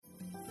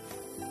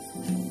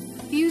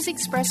views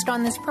expressed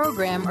on this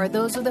program are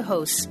those of the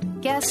hosts,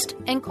 guests,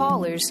 and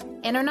callers,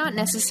 and are not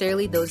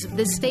necessarily those of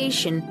this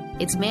station,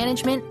 its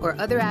management, or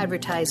other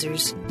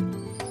advertisers.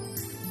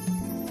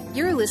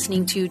 You're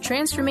listening to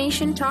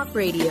Transformation Talk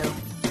Radio.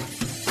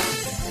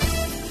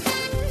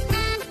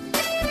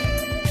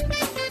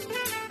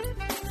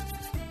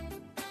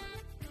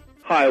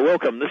 Hi,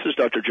 welcome. This is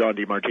Dr. John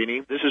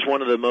DeMartini. This is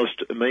one of the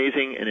most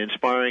amazing and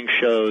inspiring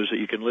shows that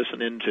you can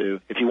listen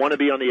into. If you want to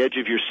be on the edge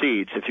of your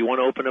seats, if you want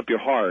to open up your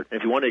heart,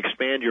 if you want to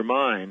expand your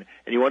mind,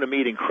 and you want to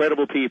meet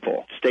incredible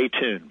people, stay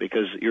tuned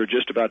because you're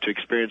just about to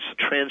experience a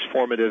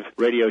transformative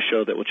radio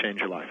show that will change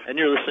your life. And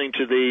you're listening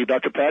to the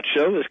Dr. Pat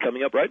Show that's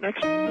coming up right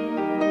next.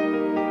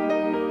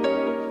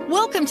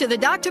 Welcome to the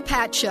Dr.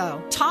 Pat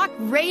Show. Talk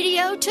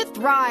radio to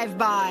thrive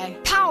by.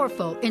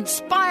 Powerful,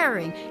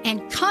 inspiring,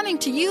 and coming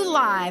to you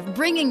live,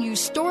 bringing you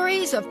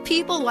stories of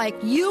people like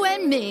you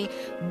and me,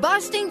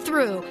 busting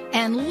through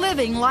and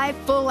living life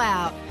full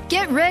out.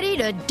 Get ready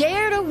to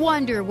dare to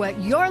wonder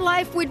what your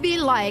life would be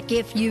like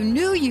if you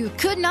knew you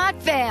could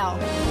not fail.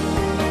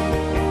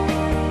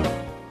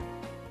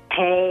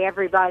 Hey,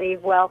 everybody.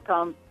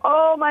 Welcome.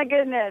 Oh, my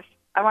goodness.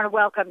 I want to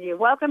welcome you.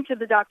 Welcome to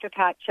the Dr.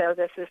 Pat Show.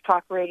 This is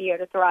Talk Radio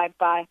to Thrive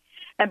By.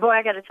 And, boy,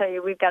 I got to tell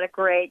you, we've got a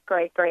great,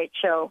 great, great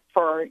show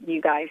for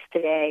you guys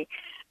today.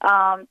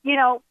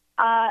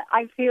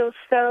 I feel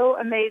so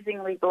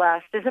amazingly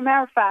blessed. As a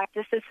matter of fact,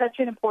 this is such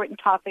an important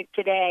topic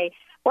today.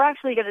 We're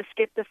actually going to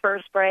skip the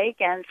first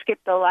break and skip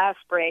the last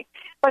break.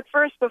 But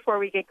first, before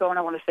we get going,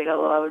 I want to say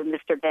hello to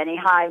Mr. Benny.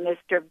 Hi,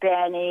 Mr.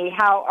 Benny.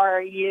 How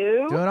are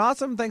you? Doing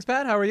awesome. Thanks,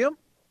 Pat. How are you?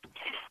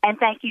 And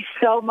thank you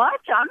so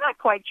much. I'm not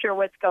quite sure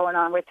what's going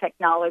on with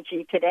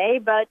technology today,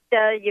 but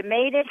you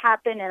made it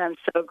happen, and I'm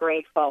so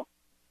grateful.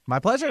 My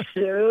pleasure.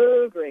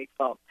 So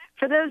grateful.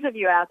 For those of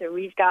you out there,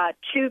 we've got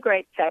two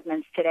great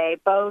segments today,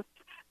 both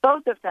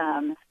of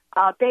them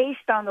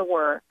based on the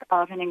work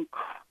of an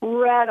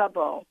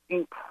incredible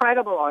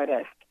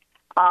artist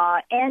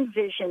and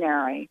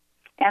visionary.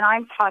 And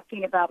I'm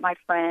talking about my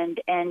friend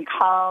and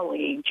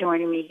colleague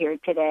joining me here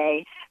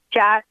today,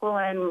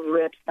 Jacqueline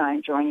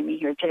Ripstein, joining me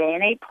here today.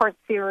 An 8-part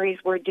series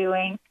we're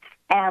doing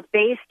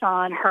based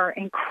on her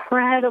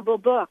incredible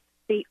book,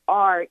 The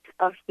Art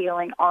of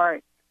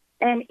HealingArt.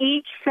 And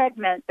each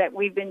segment that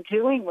we've been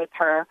doing with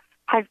her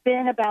has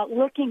been about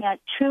looking at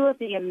two of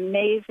the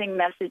amazing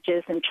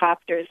messages and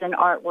chapters and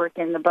artwork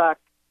in the book.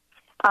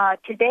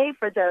 Today,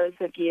 for those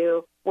of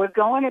you, we're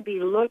going to be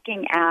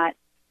looking at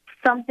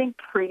something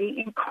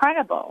pretty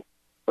incredible.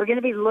 We're going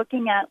to be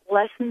looking at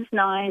Lessons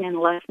 9 and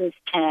Lessons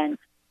 10.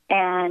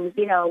 And,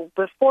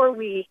 before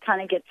we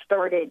kind of get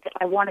started,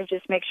 I want to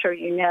just make sure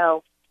you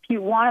know, if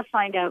you want to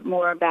find out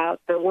more about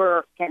the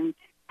work and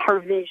her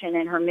vision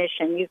and her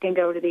mission, you can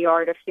go to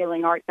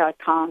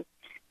theartofhealingart.com.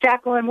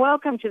 Jacqueline,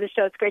 welcome to the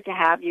show. It's great to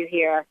have you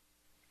here.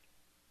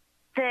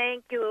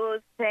 Thank you,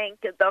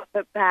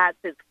 Dr. Pat.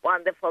 It's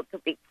wonderful to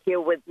be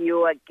here with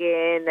you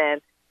again,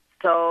 and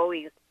so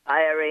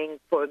inspiring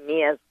for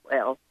me as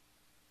well.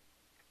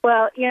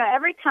 Well,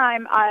 every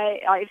time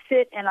I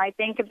sit and I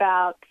think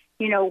about,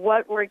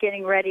 what we're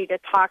getting ready to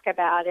talk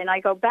about, and I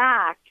go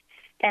back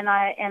and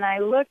I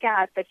look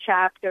at the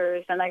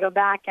chapters, and I go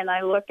back and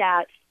I look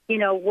at,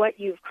 what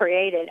you've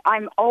created,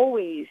 I'm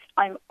always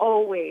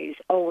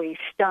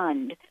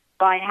stunned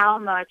by how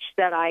much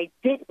that I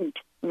didn't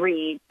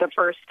read the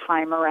first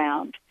time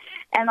around.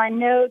 And I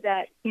know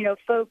that,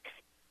 folks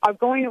are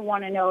going to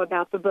want to know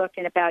about the book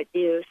and about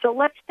you. So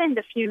let's spend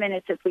a few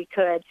minutes, if we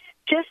could,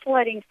 just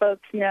letting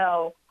folks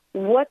know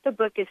what the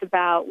book is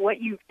about,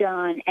 what you've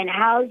done, and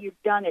how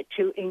you've done it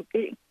to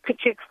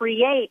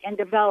create and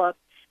develop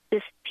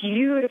this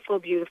beautiful,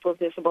 beautiful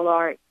visible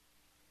art.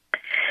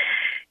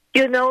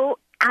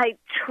 I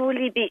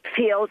truly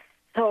feel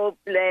so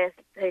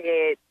blessed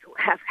to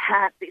have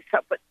had this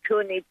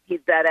opportunity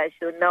that, as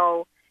you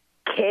know,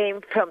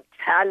 came from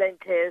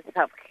challenges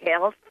of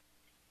health,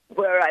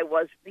 where I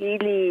was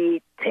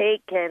really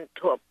taken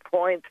to a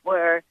point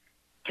where,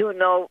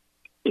 either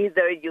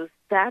you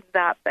stand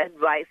up and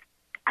rise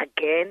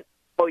again,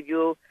 or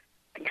you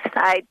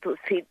decide to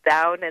sit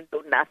down and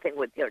do nothing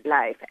with your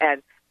life.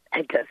 And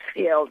I just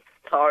feel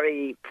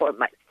sorry for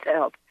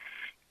myself.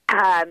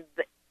 And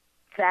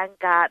thank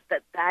God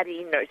that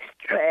inner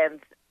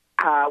strength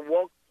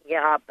woke me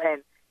up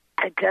and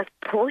just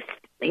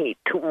pushed me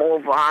to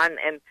move on.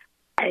 And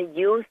I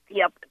used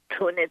the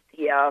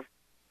opportunity of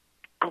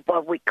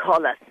what we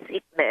call a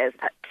sickness,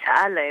 a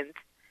challenge,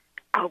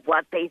 of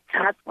what they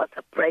thought was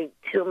a brain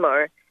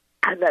tumor.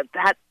 And at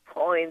that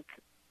point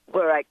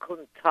where I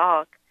couldn't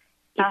talk,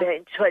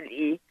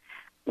 eventually,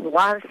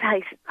 once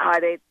I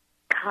started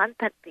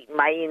contacting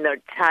my inner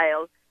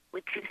child,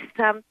 which is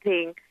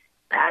something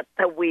that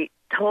we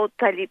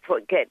totally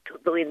forget to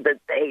do in the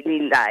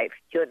daily life.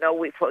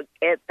 We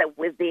forget that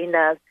within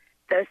us,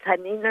 there's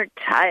an inner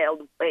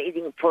child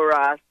waiting for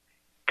us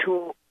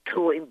to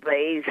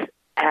embrace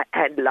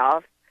and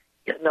love,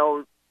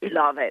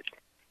 love it.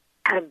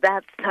 And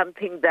that's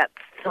something that's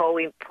so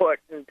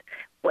important.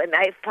 When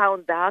I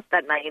found out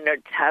that my inner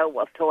child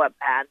was so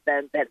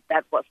abandoned,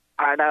 that was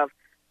part of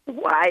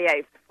why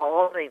I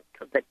fall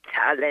into the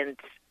challenge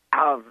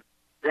of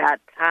that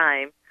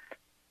time.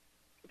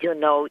 You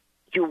know,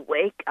 you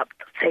wake up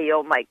to say,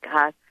 oh, my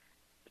God,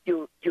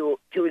 you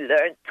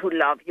learn to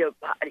love your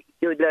body.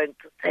 You learn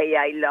to say,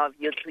 I love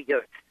you to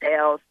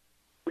yourself,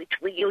 which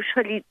we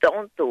usually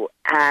don't do.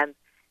 And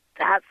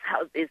that's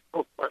how this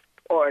book was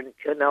born,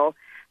 you know.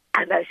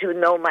 And as you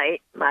know,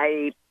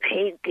 my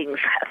paintings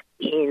have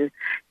been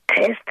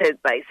tested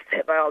by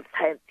several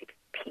scientific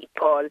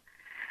people,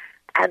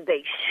 and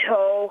they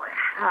show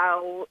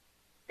how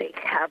they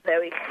have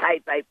very high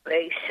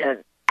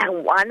vibration.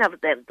 And one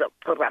of them,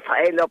 Dr.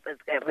 Rafael Lopez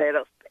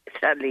Guerrero,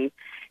 especially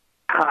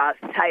a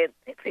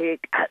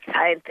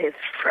scientist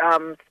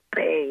from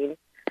Spain,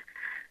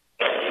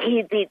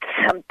 he did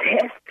some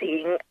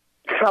testing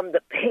from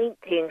the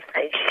paintings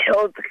and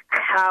showed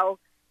how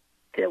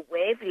the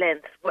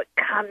wavelengths were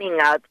coming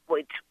out,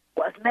 which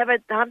was never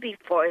done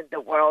before in the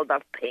world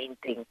of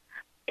painting.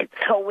 It's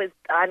always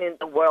done in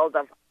the world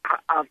of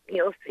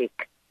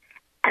music.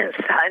 And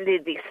suddenly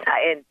the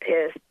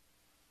scientist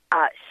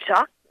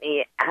shocked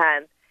me,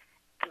 and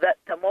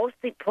the most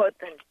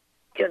important,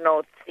 you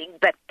know, thing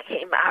that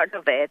came out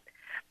of it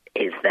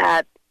is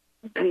that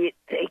they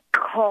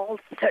call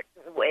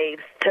certain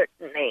waves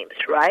certain names,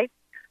 right?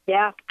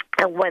 Yeah.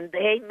 And when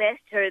they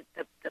measured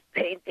the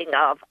painting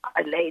of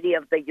Our Lady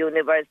of the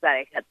Universe that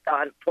I had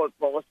done for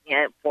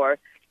Bosnia and for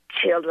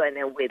children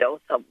and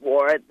widows of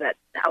war that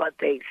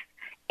nowadays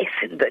is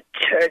in the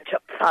Church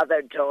of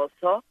Father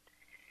Joso,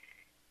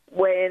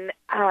 when,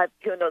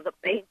 you know, the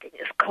painting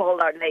is called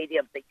Our Lady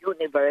of the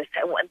Universe,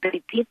 and when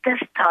they did the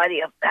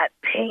study of that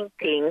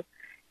painting,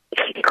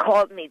 he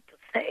called me to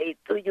say,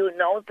 do you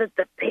know that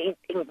the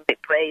painting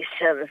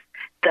vibrations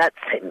that's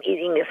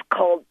emitting is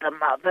called the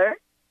Mother?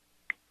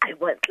 I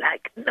went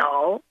like,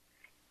 no.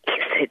 He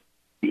said,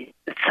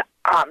 it's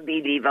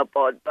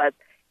unbelievable, but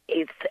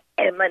it's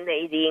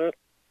emanating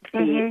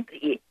the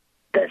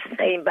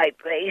same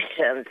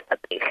vibrations that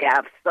they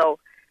have. So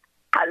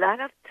a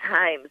lot of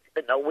times,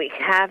 you know, we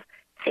have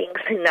things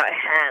in our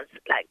hands,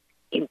 like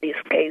in this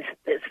case,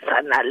 this is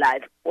an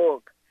alive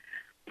book,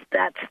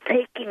 that's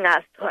taking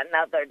us to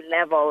another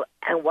level.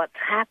 And what's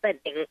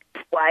happening,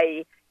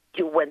 why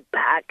you went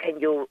back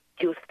and you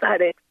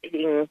started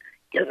feeling,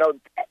 you know,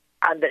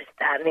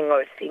 understanding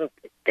or seeing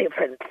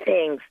different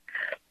things,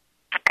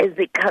 is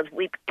because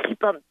we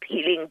keep on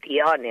peeling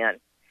the onion.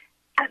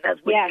 And as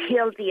we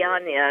peel the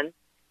onion,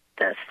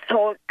 the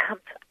soul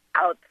comes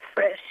out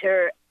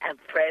fresher and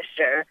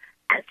fresher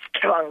and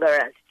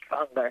stronger.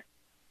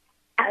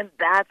 And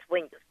that's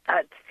when you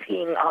start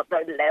seeing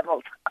other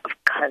levels of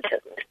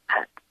consciousness.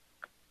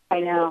 I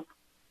know.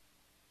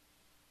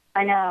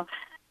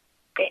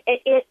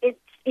 It's,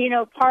 you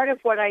know, part of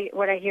what I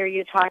hear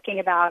you talking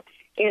about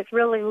is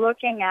really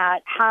looking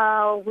at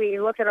how we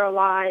look at our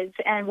lives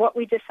and what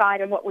we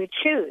decide and what we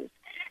choose.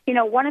 You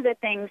know, one of the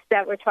things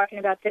that we're talking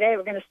about today,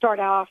 we're going to start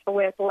off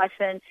with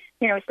lesson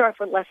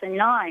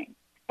 9.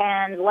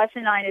 And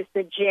lesson 9 is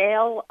the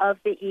jail of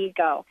the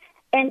ego.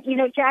 And, you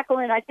know,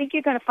 Jacqueline, I think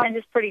you're going to find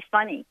this pretty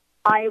funny.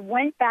 I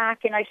went back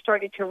and I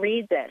started to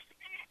read this,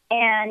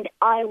 and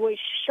I was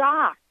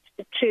shocked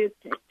to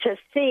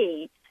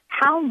see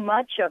how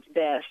much of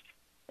this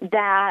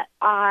that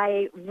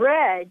I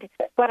read,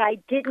 but I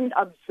didn't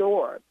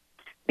absorb,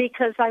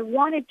 because I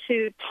wanted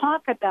to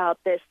talk about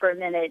this for a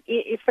minute.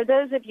 For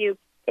those of you,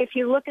 if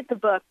you look at the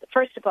book,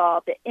 first of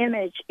all, the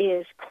image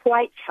is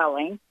quite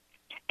telling,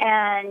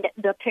 and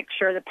the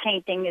picture, the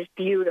painting is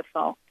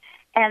beautiful.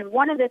 And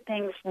one of the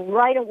things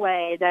right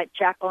away that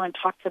Jacqueline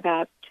talks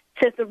about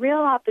says the real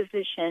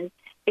opposition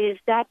is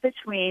that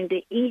between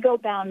the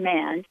ego-bound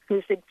man,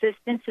 whose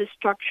existence is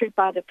structured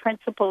by the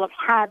principle of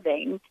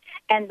having,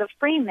 and the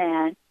free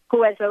man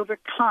who has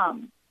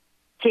overcome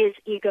his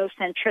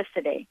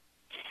egocentricity.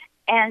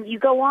 And you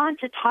go on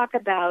to talk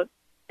about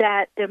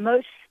that the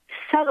most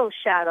subtle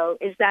shadow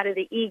is that of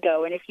the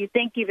ego. And if you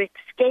think you've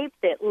escaped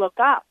it, look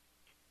up.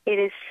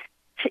 It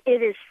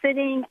is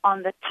sitting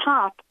on the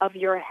top of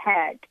your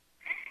head.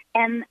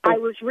 And I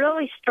was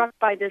really struck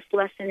by this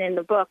lesson in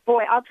the book.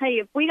 Boy, I'll tell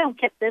you, if we don't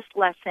get this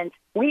lesson,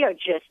 we are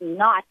just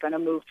not going to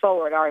move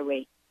forward, are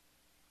we?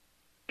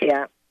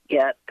 Yeah,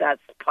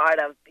 that's part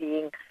of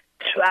being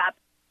trapped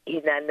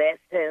in an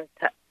essence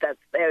that's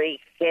very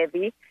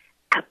heavy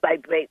and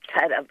vibrates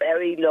at a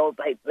very low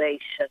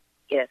vibration.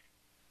 Yes.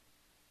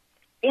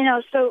 You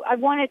know, so I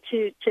wanted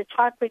to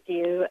talk with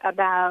you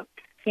about,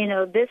 you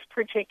know, this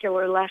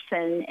particular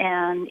lesson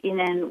and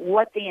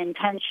what the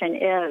intention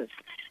is.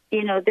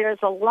 You know, there's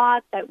a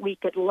lot that we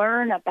could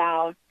learn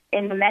about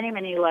in the many,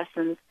 many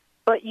lessons,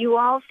 but you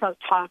also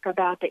talk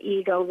about the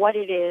ego, what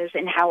it is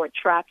and how it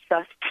traps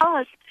us.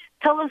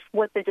 Tell us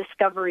what the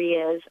discovery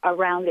is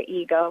around the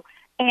ego,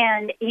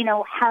 and, you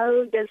know,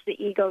 how does the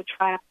ego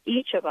trap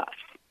each of us?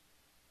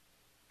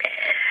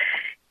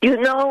 You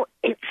know,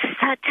 it's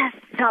such a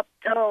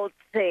subtle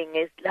thing.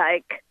 It's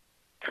like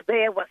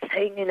today I was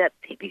saying in a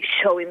TV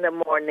show in the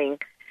morning,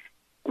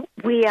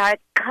 we are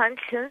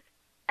conscious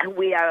and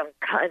we are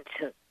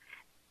unconscious.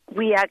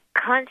 We are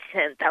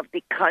conscious of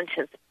the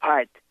conscious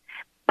part,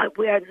 but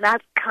we are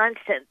not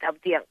conscious of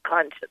the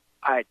unconscious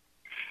part.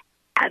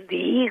 And the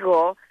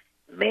ego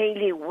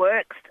mainly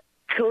works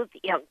through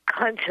the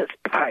unconscious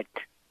part.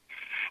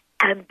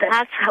 And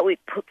that's how it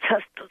puts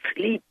us to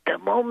sleep. The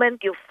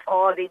moment you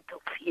fall into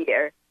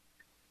fear,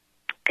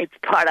 it's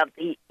part of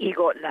the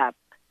ego lap.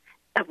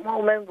 The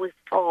moment we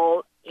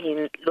fall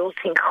in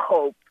losing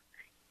hope,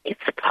 it's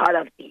part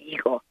of the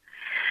ego.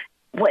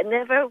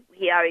 Whenever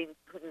we are into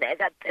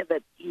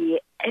negativity,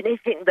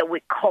 anything that we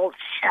call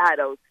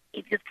shadows,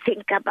 if you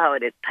think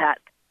about it, Pat,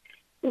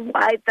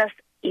 why does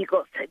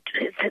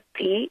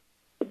egocentricity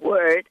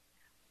word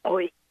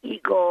or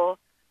ego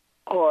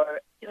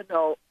or,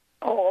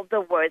 all the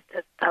words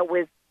that start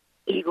with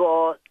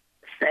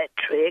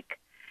egocentric,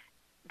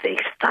 they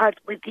start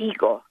with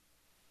ego.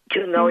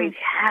 It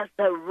has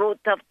the root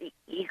of the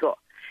ego.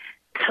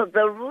 So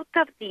the root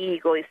of the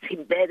ego is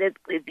embedded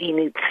within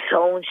its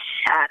own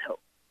shadow.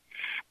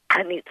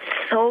 And it's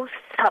so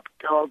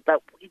subtle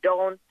that we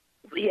don't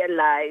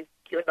realize,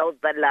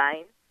 the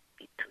line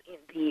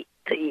between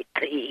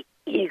the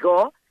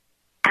ego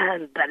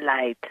and the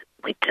light.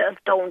 We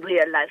just don't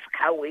realize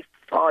how we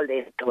fall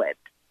into it.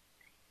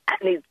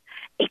 And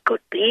it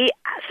could be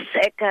a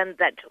second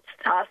that you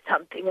saw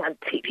something on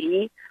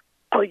TV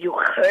or you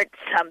heard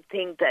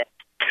something that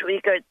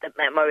triggered the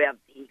memory of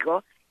the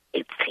ego.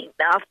 It's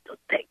enough to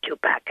take you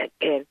back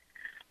again.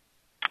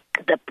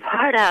 The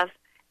part of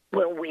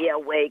when we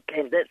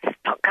awaken, let's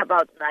talk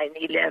about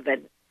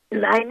 9/11.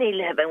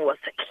 9/11 was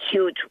a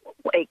huge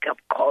wake-up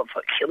call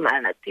for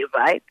humanity,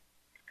 right?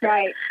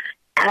 Right.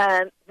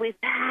 And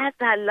we've had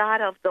a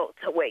lot of those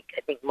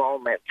awakening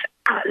moments,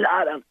 a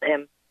lot of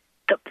them.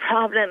 The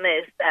problem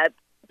is that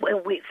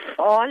when we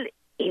fall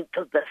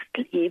into the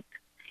sleep,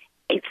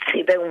 it's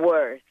even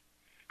worse.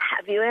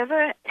 Has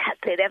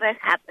it ever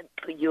happened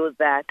to you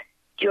that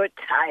you're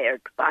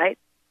tired, right?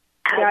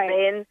 And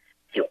then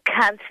you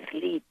can't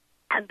sleep,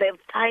 and then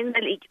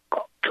finally you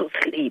go to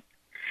sleep.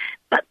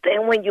 But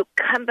then when you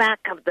come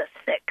back of the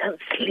second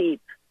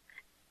sleep,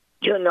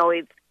 you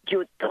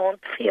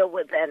don't feel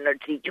with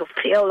energy. You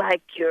feel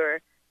like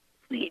you're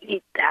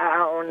really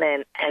down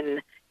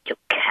and you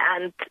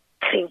can't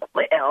think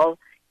well.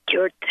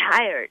 You're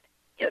tired,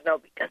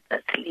 because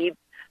the sleep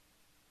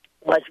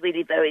was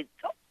really very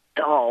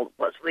dull,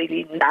 was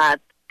really not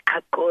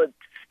a good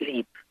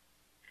sleep.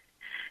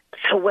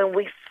 So when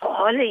we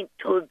fall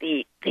into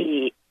the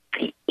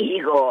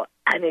ego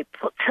and it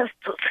puts us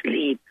to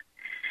sleep,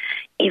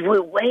 if we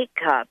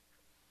wake up,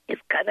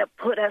 it's going to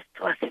put us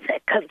to a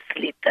second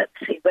sleep that's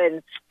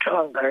even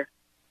stronger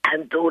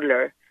and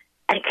duller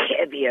and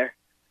heavier.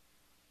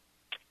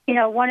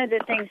 One of the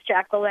things,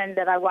 Jacqueline,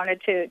 that I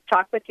wanted to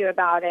talk with you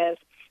about is,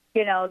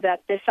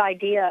 that this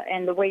idea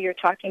and the way you're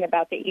talking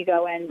about the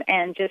ego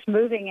and just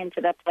moving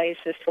into that place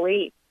of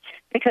sleep.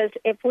 Because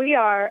if we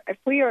are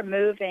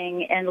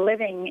moving and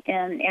living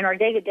in our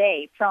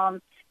day-to-day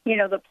from,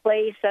 the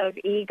place of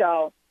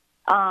ego,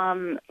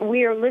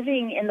 we are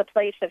living in the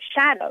place of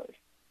shadows.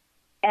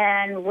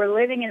 And we're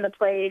living in the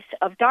place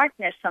of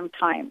darkness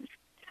sometimes.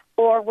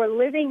 Or we're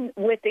living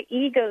with the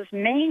ego's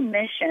main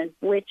mission,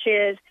 which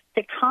is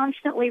to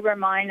constantly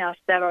remind us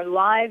that our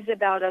lives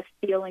about us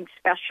feeling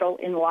special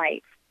in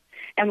life.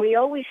 And we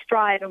always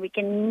strive, and we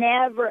can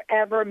never,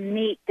 ever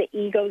meet the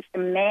ego's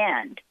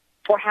demand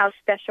for how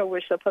special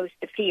we're supposed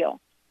to feel.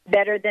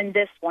 Better than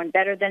this one,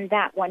 better than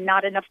that one,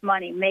 not enough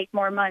money, make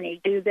more money,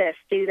 do this,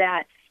 do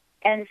that.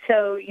 And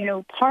so,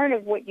 part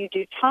of what you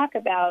do talk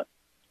about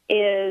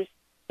is,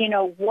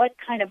 what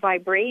kind of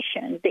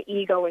vibration the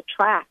ego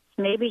attracts.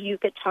 Maybe you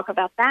could talk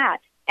about that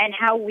and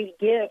how we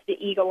give the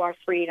ego our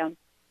freedom.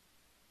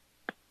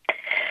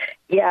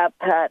 Yeah,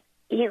 but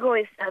ego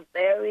is a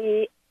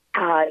very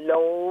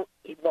low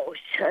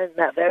emotion,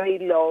 a very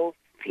low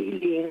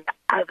feeling,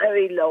 a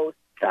very low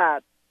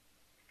thought.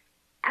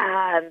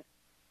 And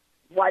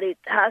what it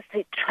does,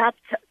 it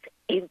traps us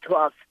into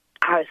our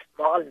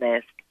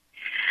smallness.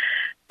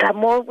 The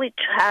more we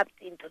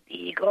trapped into the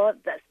ego,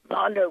 the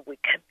smaller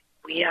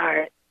we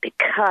are,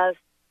 because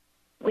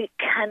we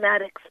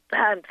cannot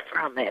expand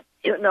from it.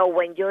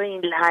 When you're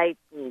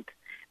enlightened,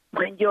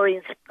 when you're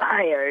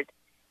inspired,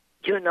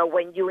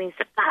 when you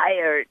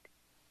inspired,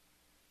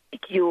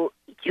 you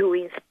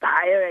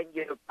inspire and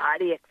your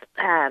body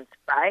expands,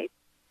 right?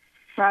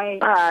 Right.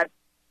 But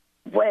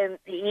when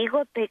the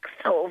ego takes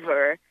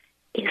over,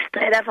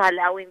 instead of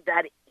allowing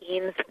that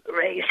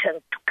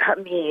inspiration to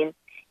come in,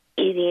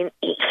 it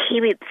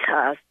inhibits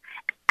us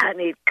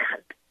and it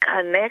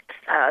connects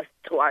us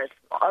to our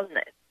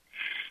smallness.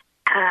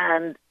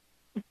 And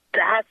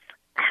that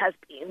has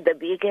been the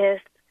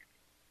biggest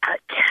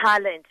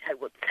challenge, I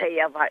would say,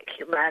 of our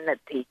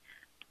humanity.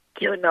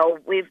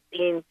 We've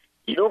been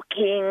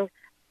looking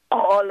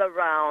all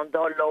around,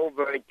 all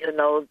over,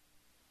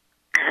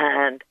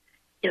 and,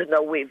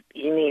 we've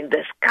been in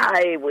the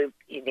sky, we've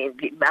been in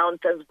the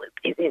mountains,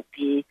 we've been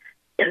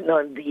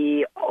in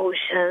the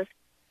oceans.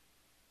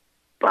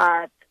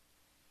 But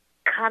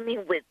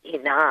coming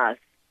within us,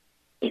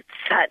 it's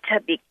such a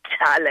big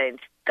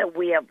challenge that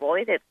we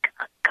avoid it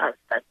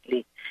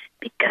constantly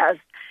because,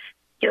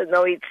 You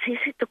know, it's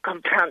easy to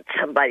confront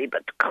somebody,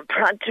 but to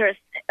confront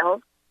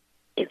yourself,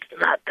 it's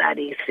not that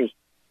easy.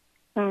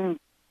 Mm.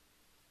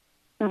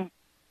 Mm.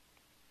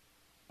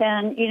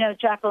 And, you know,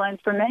 Jacqueline,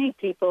 for many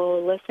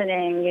people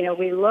listening, you know,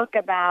 we look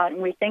about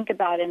and we think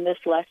about in this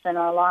lesson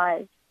our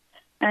lives.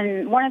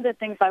 And one of the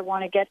things I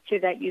want to get to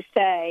that you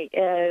say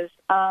is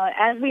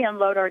as we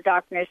unload our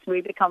darkness,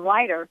 we become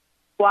lighter,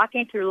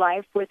 walking through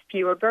life with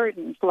fewer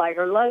burdens,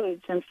 lighter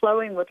loads, and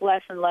flowing with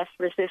less and less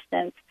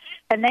resistance.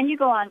 And then you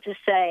go on to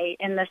say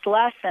in this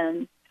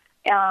lesson,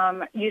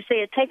 you say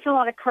it takes a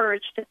lot of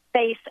courage to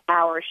face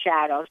our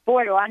shadows.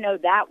 Boy, do I know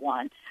that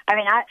one. I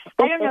mean, I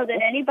don't know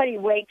that anybody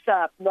wakes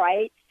up,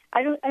 right?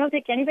 I don't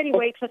think anybody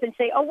wakes up and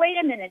say, oh, wait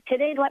a minute,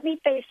 today let me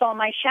face all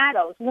my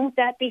shadows. Won't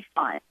that be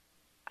fun?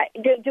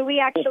 Do we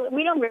actually,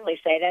 we don't really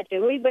say that,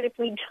 do we? But if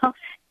we don't,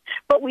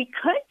 but we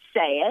could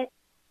say it.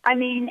 I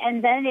mean,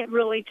 and then it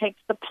really takes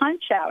the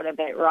punch out of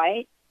it,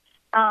 right?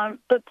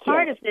 But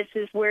part of this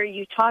is where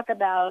you talk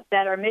about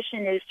that our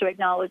mission is to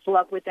acknowledge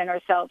love within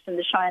ourselves and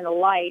to shine the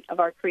light of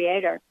our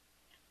Creator.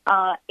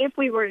 If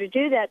we were to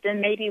do that,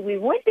 then maybe we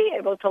would be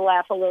able to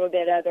laugh a little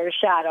bit at our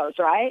shadows,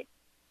 right?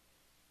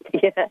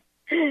 Yeah.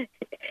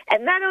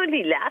 And not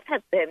only laugh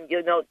at them,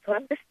 you know, to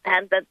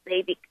understand that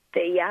maybe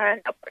they are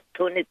an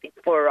opportunity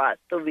for us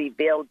to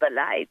reveal the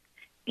light.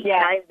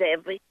 Behind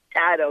every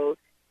shadow,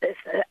 there's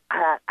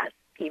a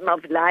beam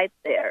of light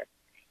there.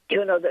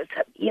 You know, there's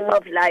a beam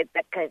of light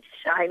that can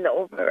shine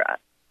over us.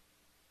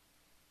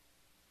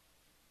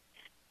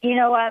 You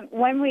know,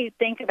 when we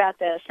think about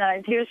this,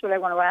 and here's what I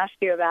want to ask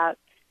you about,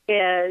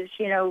 is,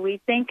 you know,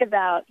 we think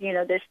about, you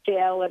know, this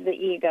jail of the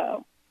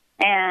ego.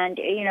 And,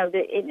 you know,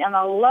 and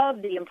I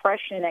love the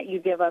impression that you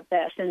give of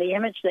this and the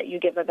image that you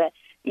give of it.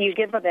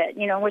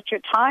 You know, what you're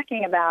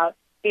talking about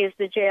is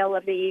the jail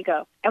of the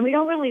ego. And we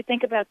don't really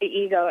think about the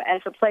ego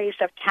as a place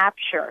of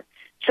capture.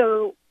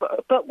 So,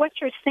 but what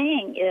you're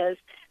saying is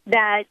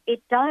that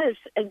it does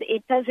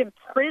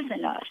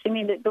imprison us. I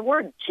mean, the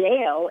word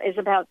jail is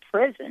about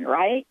prison,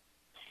 right?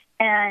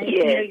 And,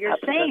 yes, you know, you're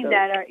saying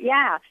that,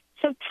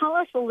 So tell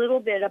us a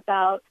little bit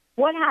about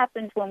what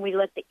happens when we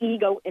let the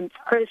ego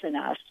imprison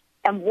us.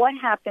 And what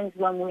happens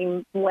when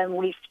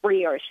we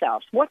free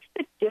ourselves? What's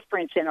the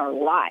difference in our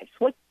lives?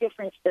 What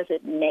difference does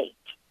it make?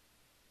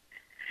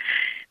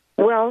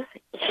 Well,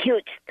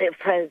 huge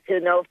difference, you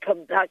know,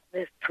 from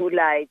darkness to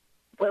light.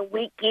 When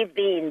we give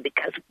in,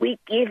 because we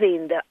give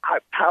in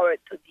our power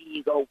to the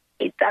ego,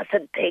 it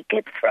doesn't take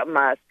it from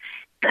us.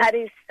 That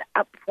is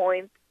a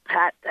point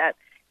that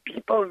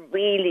people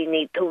really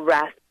need to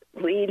grasp,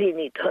 really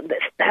need to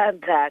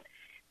understand that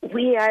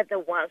we are the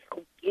ones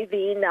who give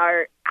in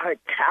our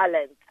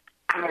talent,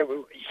 our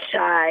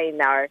shine,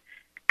 our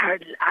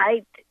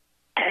light,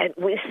 and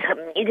we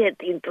submit it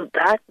into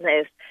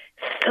darkness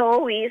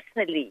so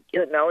easily.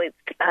 You know, it's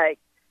like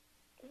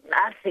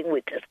nothing.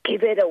 We just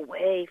give it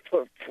away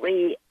for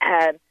free.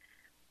 And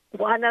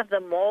one of the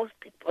most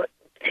important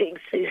things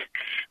is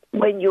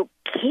when you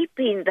keep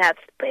in that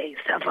space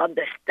of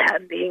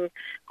understanding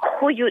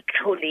who you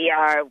truly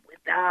are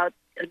without,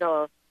 you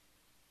know,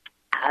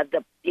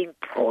 being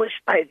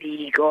pushed by the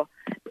ego.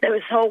 There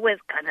is always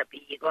going to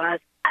be ego.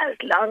 As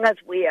long as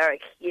we are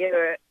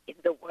here in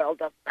the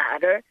world of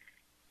matter,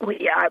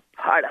 we are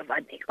part of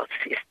an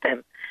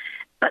ecosystem.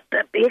 But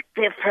the big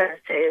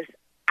difference is,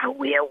 are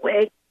we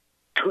awake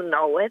to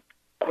know it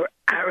or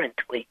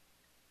aren't we?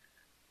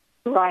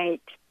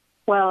 Right.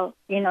 Well,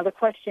 you know, the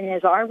question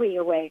is, are we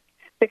awake?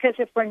 Because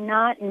if we're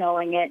not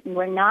knowing it and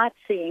we're not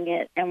seeing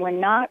it and we're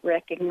not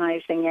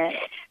recognizing it,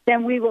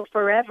 then we will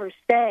forever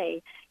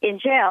stay in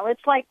jail.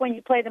 It's like when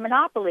you play the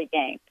Monopoly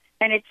game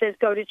and it says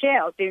go to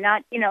jail. Do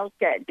not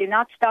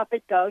stop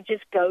at go.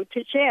 Just go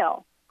to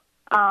jail.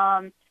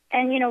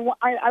 And, you know,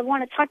 I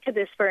want to talk to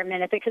this for a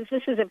minute because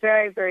this is a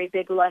very, very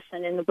big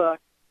lesson in the book.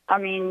 I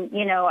mean,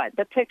 you know,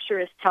 the picture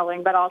is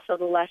telling, but also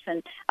the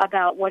lesson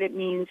about what it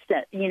means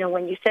that, you know,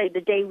 when you say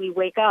the day we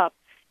wake up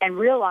and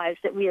realize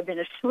that we have been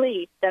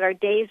asleep, that our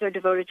days are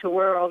devoted to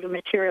world and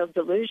material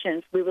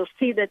delusions, we will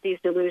see that these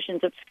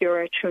delusions obscure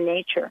our true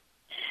nature.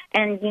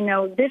 And, you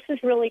know, this is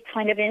really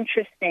kind of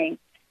interesting,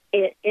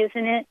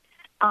 isn't it?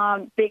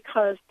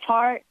 Because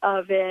part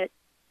of it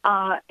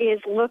is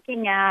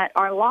looking at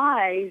our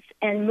lives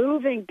and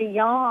moving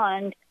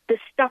beyond the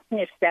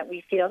stuckness that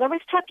we feel. I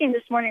was talking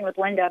this morning with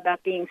Linda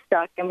about being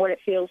stuck and what it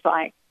feels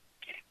like.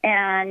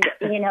 And,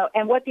 you know,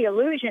 and what the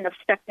illusion of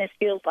stuckness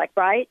feels like,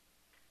 right?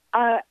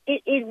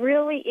 It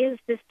really is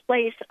this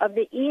place of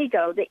the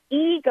ego. The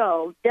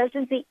ego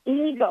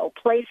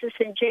place us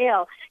in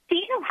jail? Do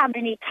you know how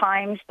many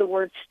times the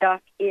word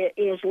stuck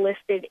is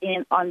listed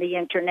on the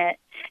Internet?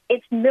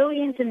 It's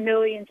millions and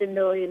millions and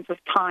millions of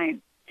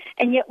times.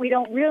 And yet we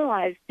don't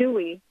realize, do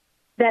we,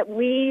 that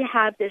we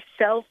have this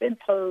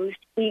self-imposed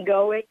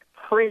egoic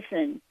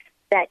prison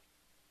that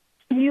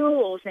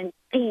fuels and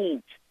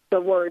feeds the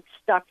word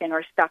stuck in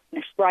our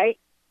stuckness, right?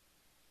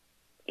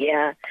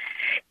 Yeah.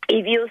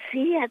 If you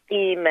see at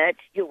the image,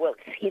 you will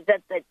see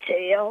that the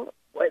jail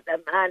where the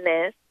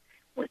man is,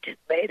 which is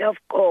made of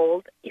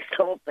gold, is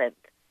opened.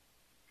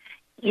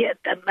 yet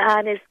the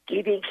man is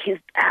giving his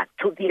back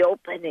to the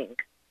opening.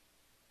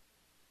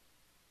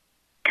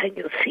 Can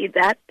you see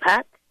that,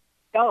 Pat?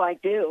 Oh, I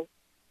do.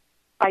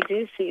 I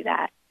do see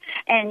that.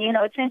 And,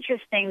 it's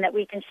interesting that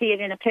we can see it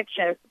in a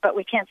picture, but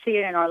we can't see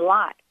it in our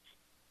lives,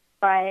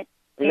 right?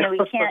 We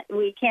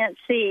can't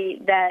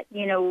see that,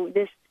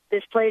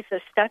 this place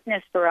of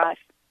stuckness for us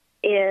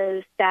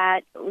is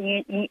that,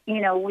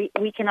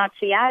 we cannot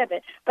see out of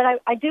it.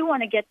 But I do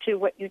want to get to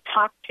what you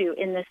talked to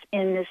in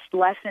this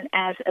lesson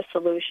as a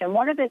solution.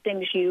 One of the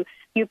things you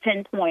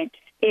pinpoint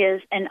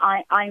is an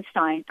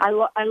Einstein. I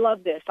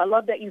love this. I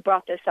love that you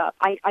brought this up.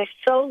 I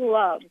so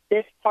love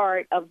this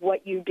part of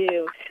what you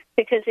do,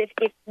 because if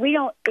we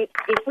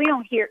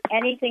don't hear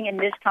anything in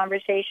this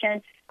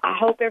conversation, I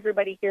hope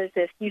everybody hears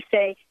this. You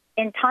say,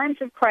 in times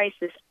of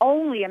crisis,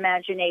 only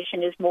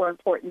imagination is more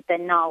important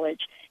than knowledge.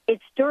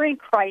 It's during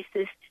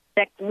crisis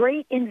that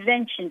great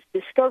inventions,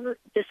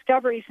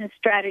 discoveries, and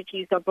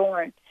strategies are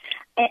born.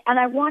 And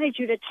I wanted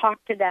you to talk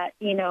to that,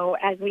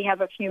 as we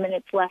have a few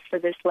minutes left for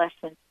this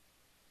lesson.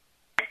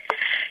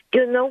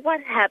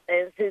 What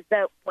happens is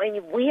that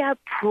when we are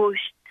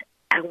pushed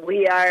and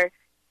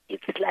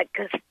it's like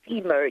a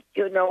steamer,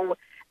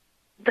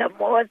 the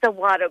more the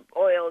water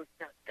boils,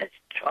 the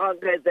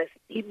stronger the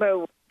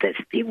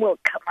steam will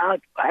come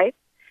out, right?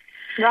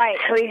 Right.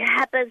 So it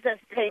happens the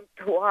same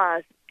to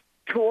us.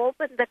 To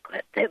open the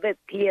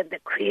creativity and the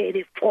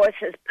creative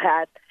forces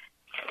path,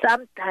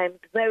 sometimes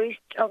very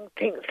strong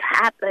things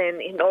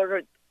happen in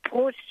order to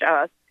push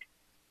us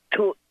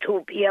to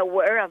be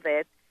aware of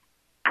it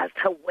as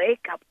a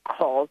wake-up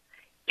call.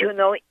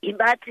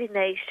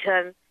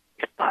 Imagination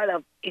is part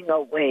of being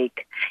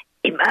awake.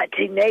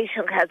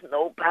 Imagination has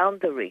no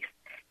boundaries.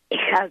 It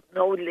has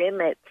no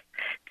limits.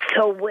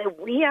 So when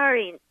we are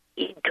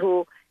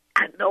into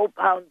a no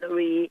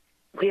boundary,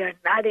 we are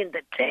not in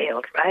the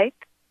jail, right?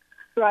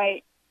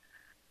 Right.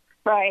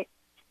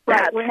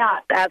 We're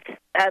not.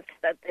 That's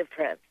the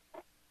difference.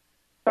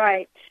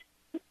 Right.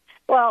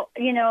 Well,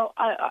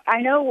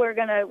 I know we're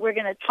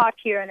gonna talk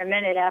here in a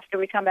minute after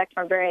we come back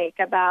from break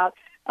about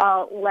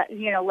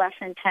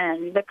lesson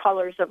 10, the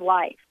colors of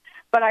life.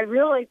 But I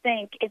really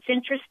think it's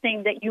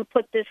interesting that you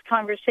put this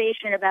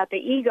conversation about the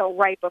ego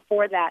right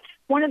before that.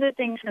 One of the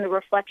things in the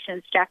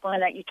reflections,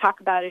 Jacqueline, that you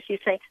talk about is you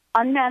say,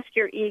 unmask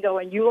your ego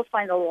and you will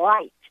find a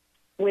light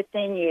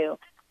within you.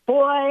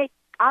 Boy,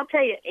 I'll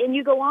tell you, and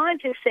you go on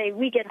to say,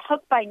 we get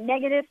hooked by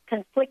negative,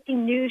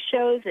 conflicting news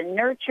shows and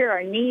nurture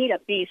our need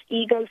of these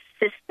ego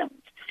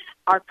systems.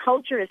 Our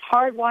culture is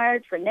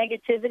hardwired for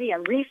negativity,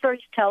 and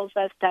research tells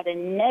us that a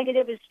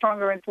negative is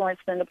stronger influence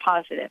than the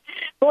positive.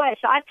 Boy,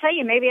 so I tell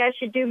you, maybe I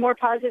should do more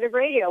positive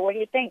radio. What do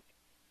you think?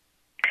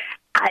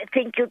 I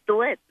think you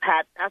do it,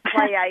 Pat. That's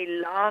why I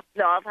love,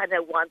 and I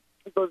want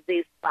to do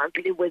this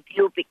monthly with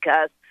you,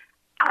 because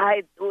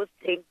I do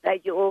think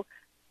that you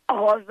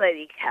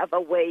already have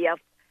a way of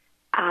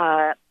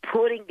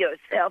putting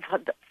yourself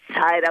on the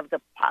side of the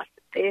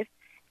positive,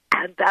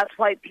 and that's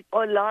why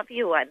people love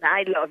you, and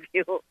I love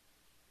you.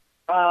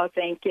 Oh,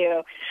 thank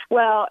you.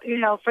 Well,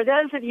 for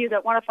those of you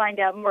that want to find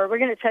out more, we're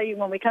going to tell you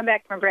when we come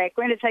back from break.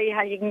 We're going to tell you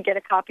how you can get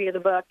a copy of the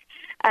book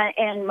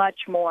and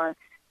much more.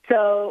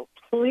 So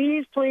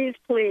please, please,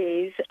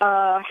 please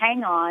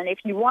hang on. If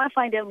you want to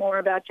find out more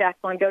about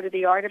Jacqueline, go to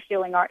the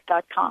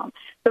artofhealingart.com.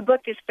 The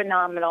book is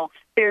phenomenal.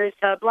 There's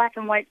a black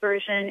and white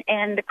version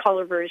and the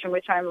color version,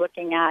 which I'm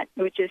looking at,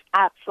 which is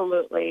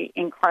absolutely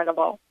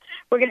incredible.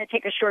 We're going to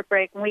take a short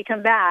break. When we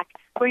come back,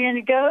 we're going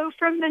to go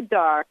from the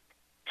dark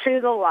to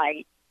the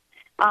light.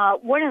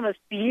 One of the most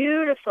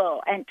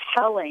beautiful and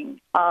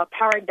telling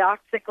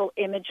paradoxical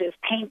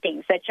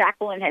paintings that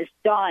Jacqueline has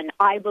done,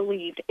 I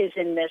believe, is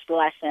in this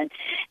lesson.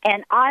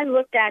 And I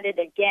looked at it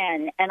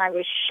again, and I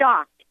was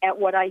shocked at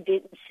what I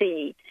didn't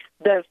see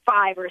the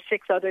 5 or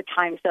 6 other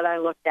times that I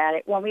looked at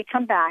it. When we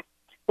come back,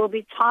 we'll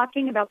be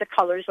talking about the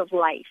colors of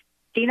life.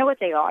 Do you know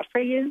what they are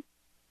for you?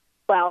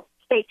 Well,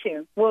 stay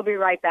tuned. We'll be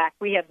right back.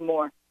 We have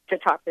more to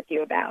talk with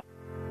you about.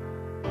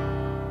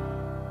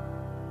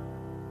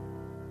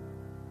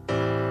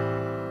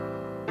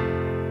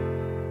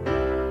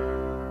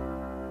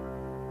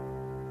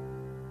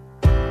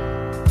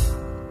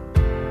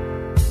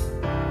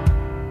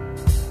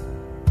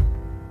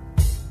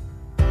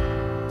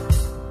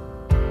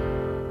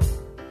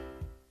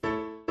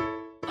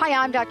 Hi,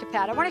 I'm Dr.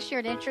 Pat. I want to share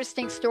an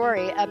interesting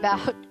story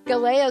about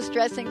Galeo's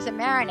dressings and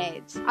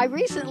marinades. I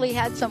recently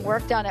had some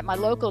work done at my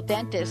local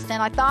dentist,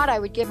 and I thought I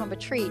would give him a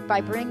treat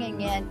by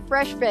bringing in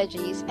fresh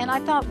veggies, and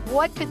I thought,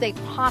 what could they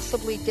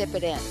possibly dip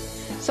it in?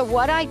 So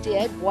what I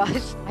did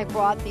was I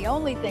brought the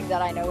only thing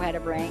that I know how to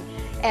bring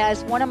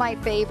as one of my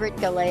favorite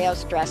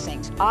Galeo's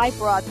dressings. I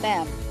brought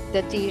them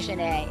the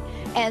Dijonais.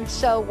 And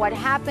so what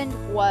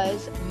happened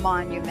was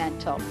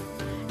monumental.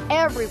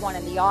 Everyone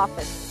in the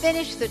office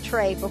finished the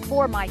tray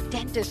before my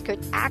dentist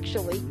could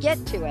actually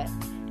get to it.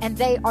 And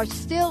they are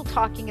still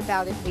talking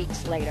about it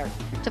weeks later.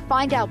 To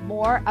find out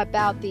more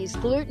about these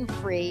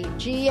gluten-free,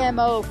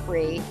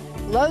 GMO-free,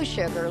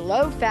 low-sugar,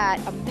 low-fat,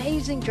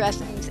 amazing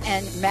dressings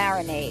and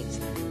marinades,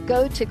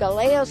 go to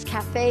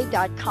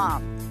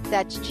galeoscafe.com.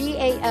 That's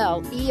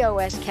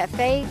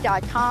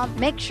GALEOScafe.com.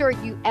 Make sure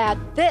you add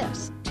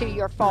this to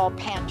your fall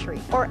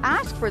pantry or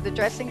ask for the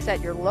dressings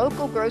at your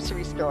local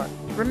grocery store.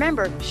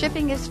 Remember,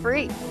 shipping is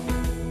free.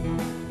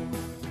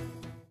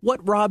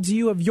 What robs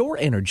you of your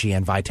energy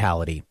and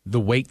vitality?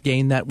 The weight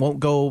gain that won't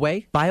go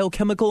away?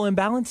 Biochemical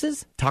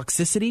imbalances?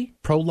 Toxicity?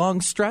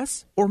 Prolonged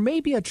stress? Or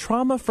maybe a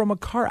trauma from a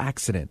car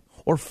accident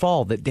or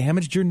fall that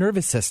damaged your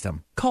nervous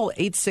system? Call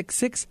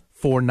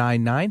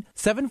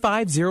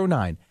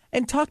 866-499-7509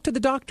 and talk to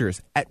the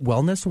doctors at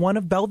Wellness One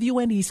of Bellevue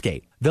and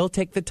Eastgate. They'll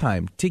take the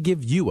time to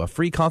give you a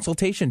free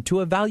consultation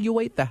to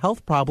evaluate the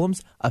health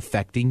problems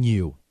affecting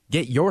you.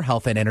 Get your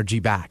health and energy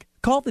back.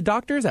 Call the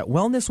doctors at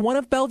Wellness One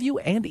of Bellevue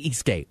and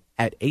Eastgate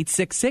at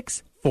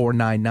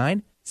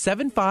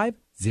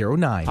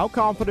 866-499-7509. How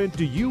confident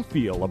do you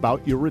feel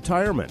about your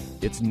retirement?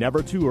 It's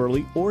never too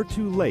early or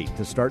too late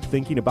to start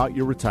thinking about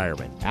your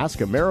retirement. Ask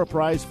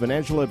Ameriprise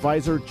financial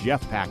advisor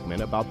Jeff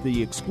Packman about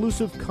the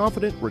exclusive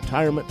Confident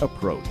Retirement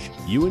Approach.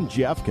 You and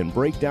Jeff can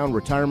break down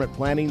retirement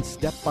planning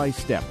step by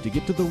step to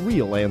get to the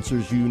real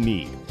answers you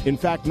need. In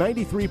fact,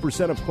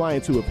 93% of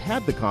clients who have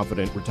had the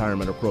Confident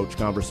Retirement Approach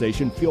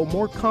conversation feel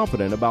more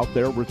confident about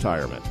their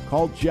retirement.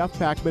 Call Jeff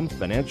Packman,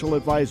 financial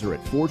advisor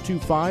at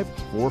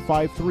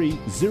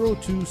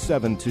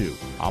 425-453-0272.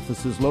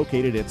 Office is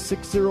located at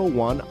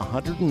 601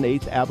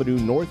 108th Avenue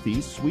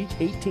Northeast, Suite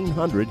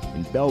 1800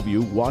 in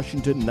Bellevue,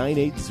 Washington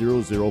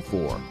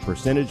 98004.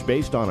 Percentage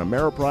based on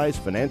Ameriprise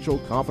Financial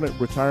Confident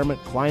Retirement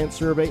Client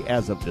Survey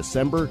as of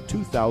December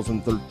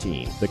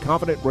 2013. The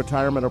Confident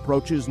Retirement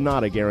Approach is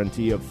not a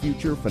guarantee of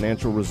future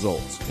financial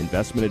results.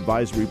 Investment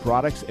advisory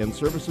products and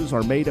services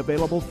are made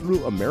available through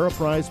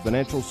Ameriprise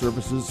Financial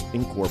Services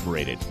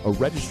Incorporated, a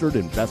registered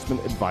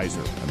investment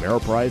advisor.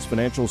 Ameriprise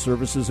Financial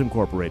Services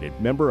Incorporated,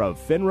 member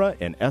of FINRA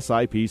and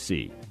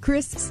SIPC.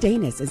 Chris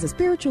Stanis is a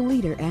spiritual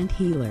leader and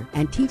healer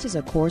and teaches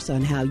a course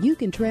on how you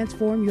can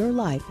transform your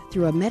life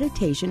through a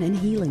meditation and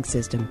healing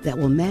system that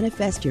will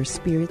manifest your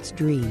spirit's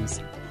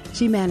dreams.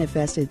 She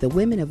manifested the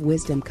Women of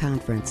Wisdom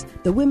Conference,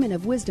 the Women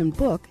of Wisdom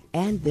book,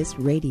 and this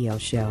radio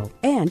show.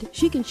 And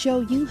she can show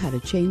you how to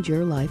change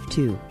your life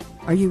too.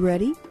 Are you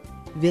ready?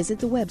 Visit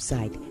the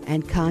website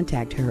and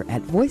contact her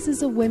at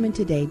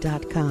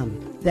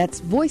voicesofwomentoday.com. That's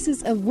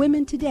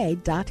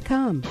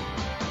voicesofwomentoday.com.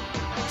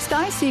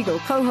 Sky Siegel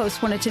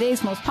co-hosts one of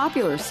today's most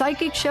popular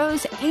psychic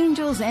shows,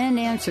 Angels and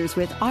Answers,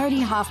 with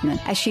Artie Hoffman,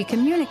 as she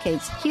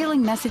communicates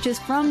healing messages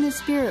from the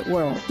spirit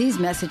world. These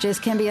messages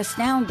can be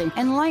astounding,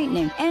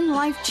 enlightening, and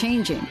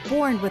life-changing.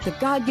 Born with the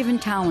God-given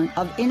talent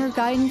of inner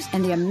guidance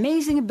and the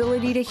amazing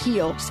ability to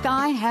heal,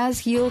 Sky has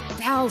healed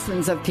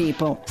thousands of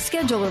people.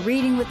 Schedule a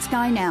reading with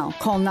Sky now.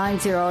 Call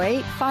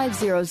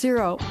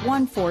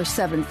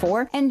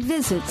 908-500-1474 and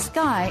visit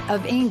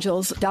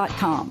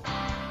skyofangels.com.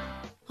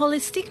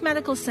 Holistic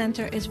Medical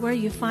Center is where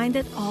you find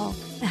it all.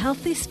 A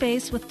healthy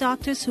space with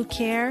doctors who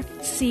care,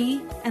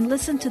 see, and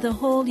listen to the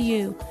whole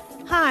you.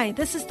 Hi,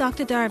 this is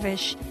Dr.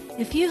 Darvish.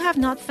 If you have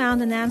not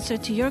found an answer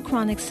to your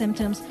chronic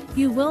symptoms,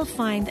 you will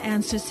find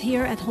answers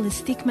here at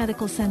Holistic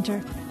Medical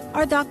Center.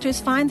 Our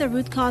doctors find the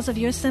root cause of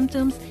your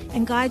symptoms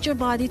and guide your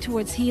body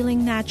towards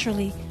healing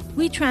naturally.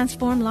 We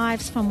transform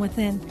lives from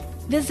within.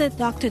 Visit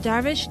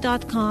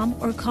drdarvish.com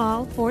or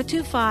call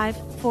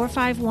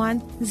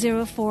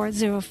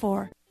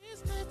 425-451-0404.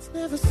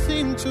 Never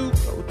seem to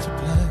go to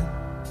plan,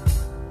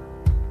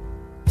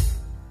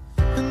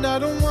 and I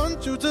don't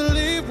want you to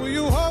leave. Will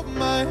you hold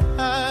my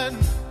hand?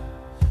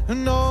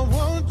 And no,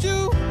 won't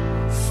you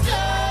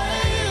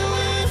stay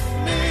with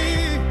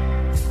me?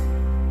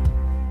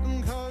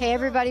 Hey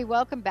everybody,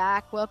 welcome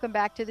back. Welcome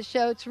back to the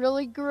show. It's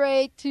really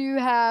great to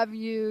have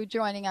you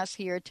joining us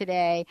here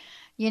today.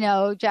 You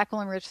know,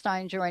 Jacqueline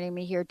Ripstein joining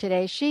me here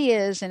today. She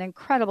is an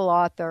incredible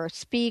author,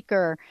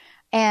 speaker,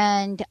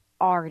 and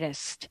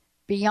artist.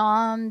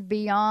 Beyond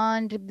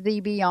the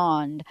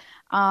beyond.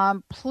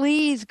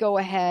 Please go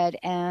ahead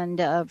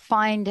and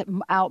find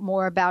out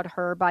more about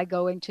her by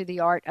going to the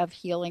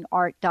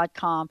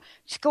artofhealingart.com.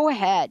 Just go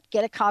ahead,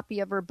 get a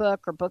copy of her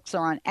book. Her books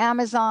are on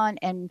Amazon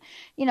and,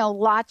 you know,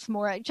 lots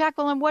more.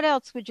 Jacqueline, what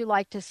else would you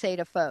like to say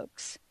to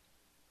folks?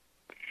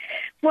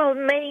 Well,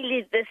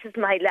 mainly this is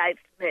my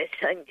life's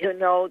mission, you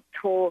know,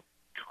 to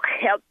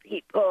help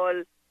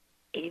people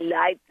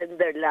enlighten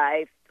their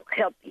life, to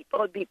help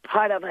people be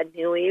part of a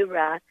new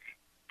era.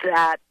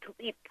 That to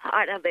be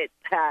part of it,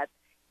 that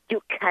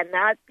you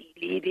cannot be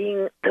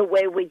living the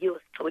way we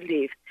used to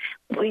live.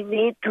 We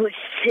need to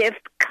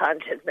shift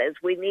consciousness.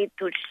 We need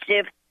to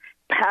shift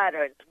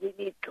patterns. We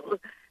need to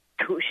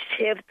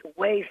shift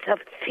ways of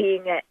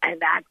seeing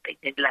and acting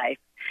in life.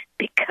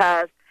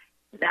 Because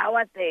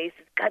nowadays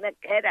it's gonna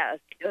get us.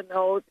 You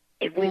know,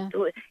 if we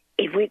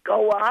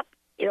go up,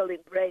 it'll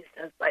embrace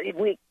us. But if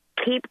we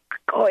keep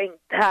going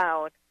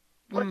down,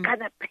 we're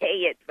gonna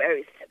pay it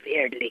very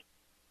severely.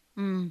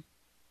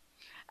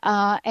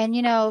 And,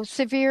 you know,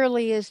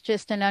 severely is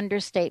just an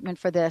understatement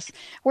for this.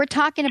 We're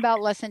talking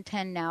about Lesson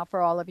 10 now for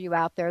all of you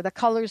out there, the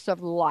colors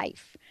of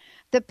life.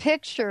 The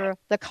picture,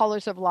 the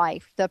colors of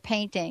life, the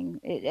painting,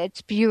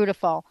 it's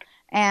beautiful.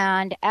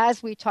 And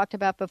as we talked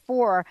about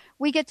before,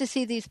 we get to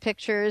see these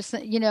pictures,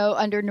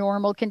 under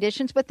normal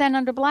conditions, but then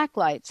under black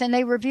lights, and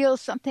they reveal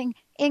something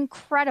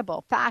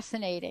incredible,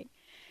 fascinating.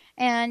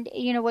 And,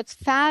 what's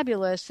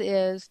fabulous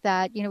is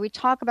that, we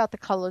talk about the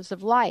colors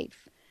of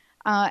life.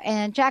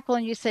 And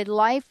Jacqueline, you said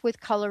life with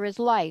color is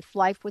life.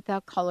 Life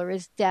without color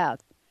is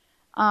death.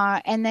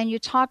 And then you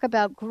talk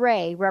about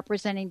gray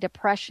representing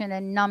depression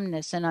and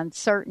numbness and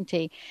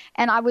uncertainty.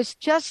 And I was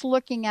just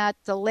looking at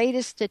the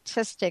latest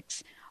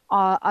statistics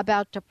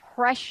about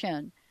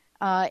depression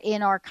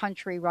in our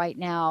country right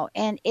now,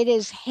 and it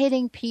is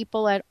hitting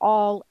people at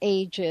all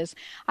ages.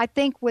 I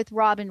think with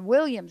Robin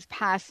Williams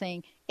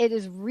passing, it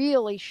has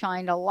really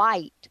shined a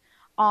light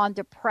on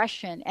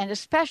depression, and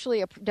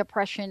especially a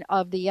depression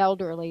of the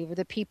elderly or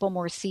the people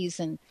more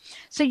seasoned.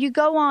 So you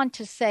go on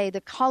to say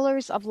the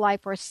colors of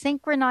life are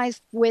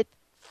synchronized with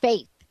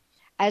faith.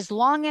 As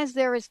long as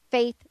there is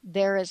faith,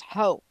 there is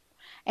hope.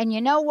 And you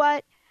know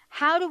what?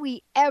 How do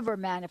we ever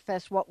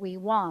manifest what we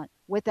want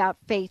without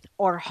faith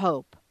or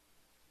hope?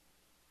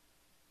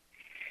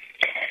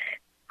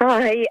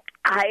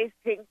 I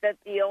think that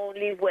the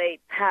only way,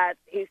 Pat,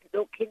 is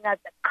looking at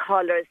the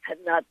colors and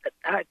not the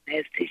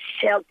darkness, is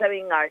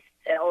sheltering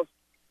ourselves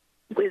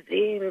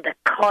within the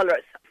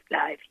colors of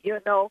life,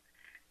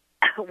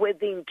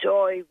 within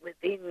joy,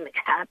 within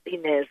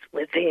happiness,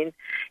 within,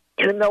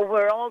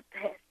 we're all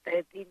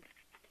tested in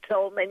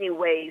so many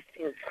ways,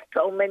 in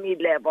so many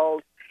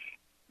levels.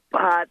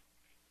 But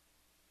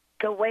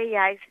the way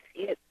I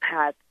see it,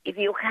 Pat, if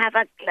you have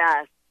a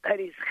glass that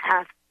is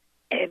half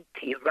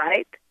empty,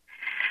 right?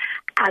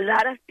 A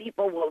lot of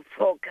people will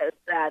focus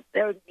that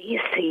they're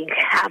missing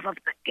half of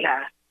the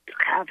glass,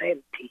 half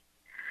empty.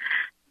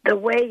 The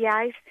way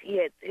I see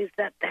it is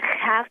that the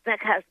half that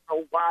has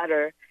no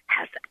water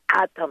has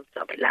atoms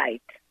of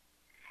light,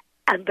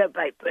 and they're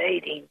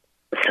vibrating.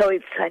 So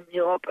it's a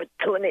new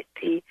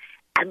opportunity,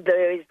 and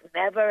there is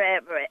never,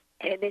 ever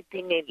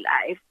anything in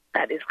life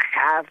that is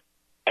half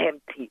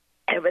empty.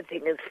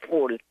 Everything is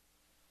full.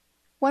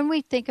 When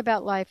we think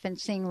about life and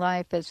seeing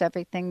life as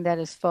everything that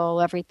is full,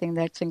 everything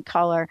that's in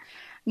color,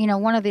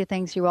 one of the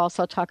things you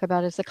also talk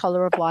about is the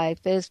color of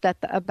life, is that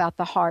about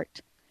the heart.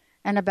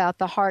 And about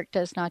the heart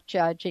does not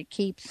judge. It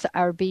keeps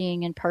our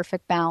being in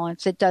perfect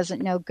balance. It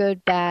doesn't know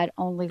good, bad,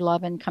 only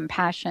love and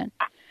compassion.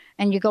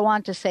 And you go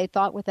on to say,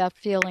 thought without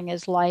feeling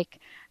is like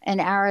an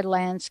arid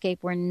landscape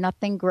where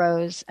nothing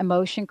grows.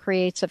 Emotion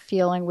creates a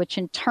feeling, which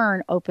in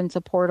turn opens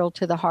a portal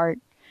to the heart.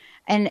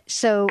 And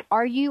so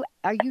are you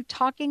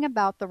talking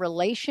about the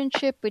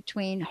relationship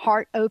between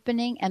heart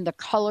opening and the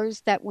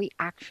colors that we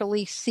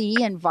actually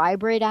see and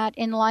vibrate at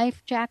in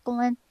life,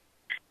 Jacqueline?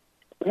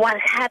 What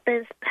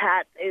happens,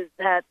 Pat, is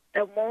that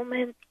the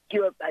moment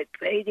you're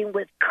vibrating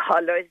with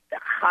colors, the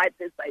heart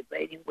is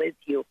vibrating with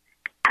you.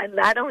 And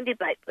not only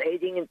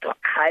vibrating into a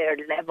higher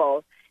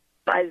level,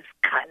 but it's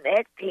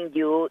connecting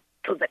you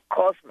to the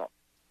cosmos.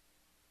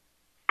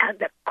 And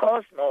the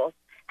cosmos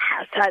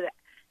has a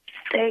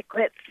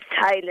sacred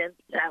silent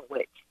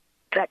language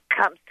that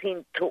comes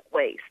in two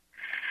ways.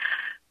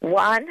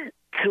 One,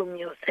 through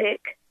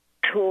music,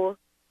 two,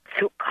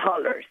 through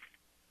colors.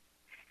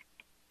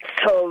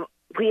 So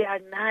we are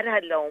not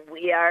alone.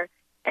 We are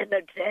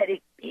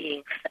energetic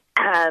beings.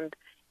 And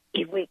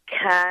if we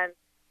can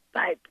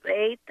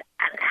vibrate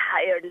at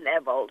higher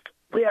levels,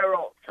 we are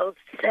also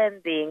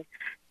sending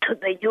to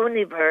the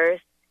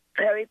universe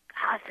very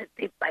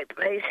positive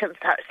vibrations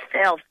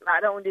ourselves,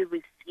 not only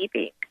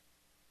receiving.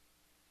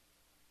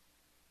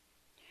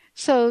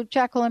 So,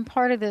 Jacqueline,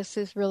 part of this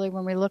is really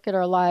when we look at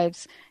our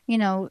lives,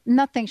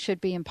 nothing should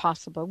be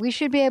impossible. We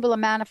should be able to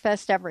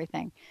manifest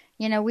everything.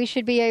 We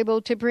should be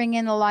able to bring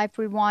in the life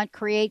we want,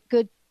 create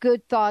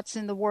good thoughts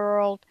in the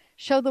world,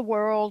 show the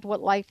world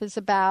what life is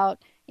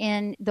about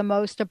in the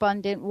most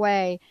abundant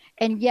way.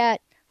 And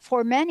yet,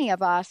 for many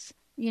of us,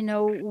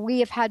 we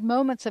have had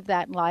moments of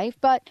that in life,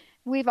 but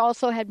we've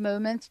also had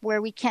moments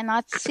where we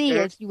cannot see,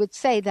 as you would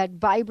say, that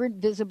vibrant,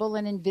 visible,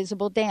 and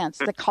invisible dance,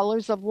 the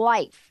colors of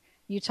life.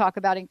 You talk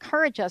about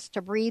encourage us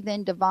to breathe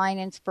in divine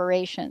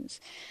inspirations.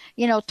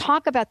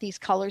 Talk about these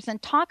colors and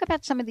talk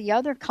about some of the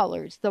other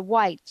colors, the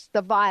whites,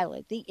 the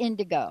violet, the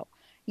indigo,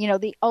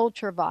 the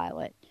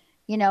ultraviolet,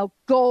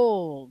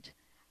 gold.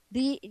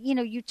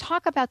 You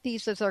talk about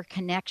these as our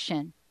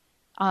connection.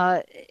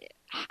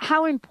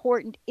 How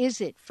important is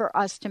it for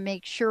us to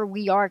make sure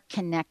we are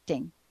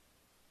connecting?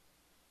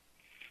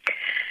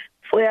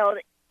 Well,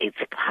 it's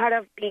part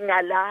of being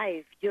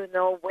alive.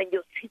 When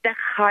you see the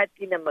heart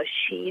in a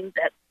machine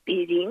that's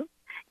beating,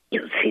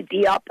 you see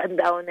the up and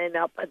down,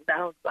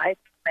 right?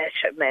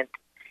 Measurement.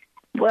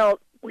 Well,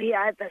 we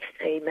are the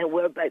same and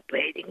we're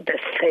vibrating the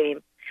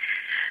same.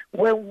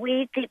 When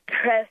we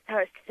depress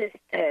our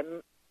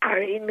system, our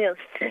immune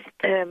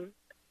system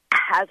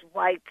has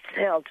white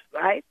cells,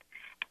 right?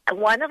 And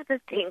one of the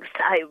things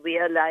I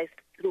realized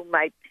through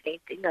my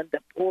painting and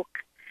the book,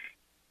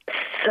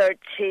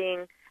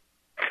 searching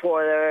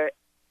for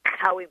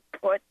how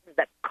important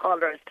the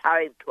colors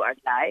are into our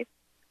life,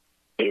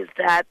 is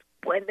that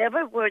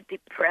whenever we're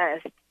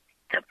depressed,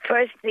 the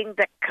first thing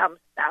that comes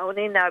down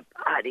in our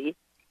body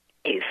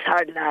is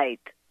our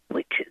light,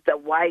 which is the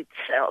white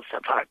cells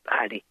of our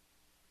body.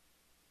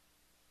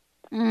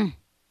 Mm.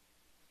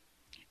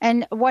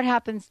 And what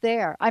happens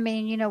there? I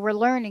mean, we're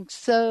learning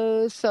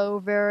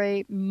so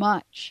very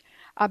much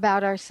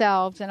about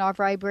ourselves and our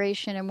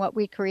vibration and what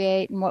we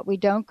create and what we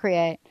don't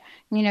create.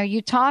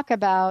 You talk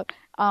about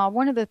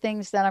one of the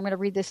things that I'm going to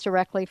read this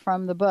directly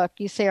from the book.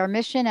 You say our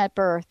mission at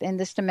birth in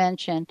this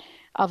dimension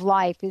of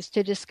life is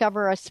to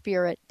discover our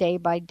spirit day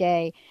by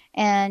day.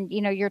 And,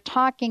 you're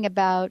talking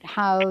about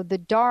how the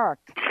dark,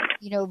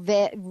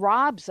 that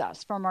robs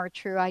us from our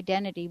true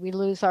identity. We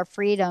lose our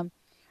freedom.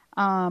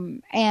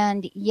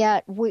 And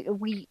yet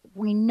we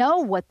know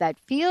what that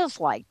feels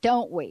like,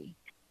 don't we?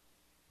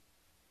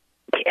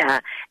 Yeah.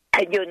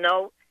 And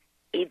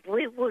if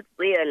we would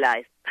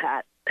realize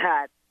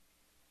that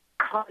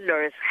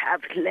colors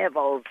have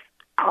levels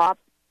up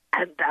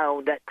and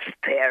down like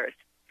stairs.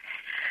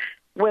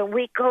 When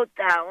we go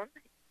down,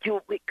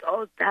 we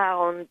go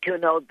down,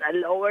 the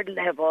lower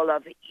level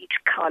of each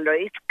color.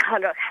 Each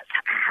color has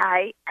a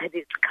high and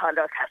each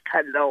color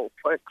has a low.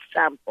 For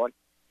example,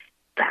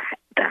 the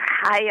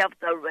high of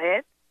the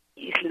red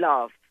is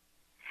love.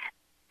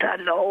 The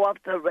low of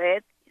the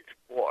red is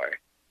war.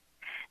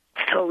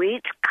 So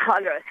each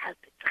color has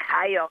its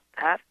high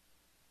octave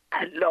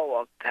and low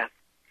octave.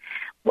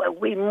 When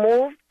we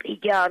move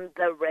beyond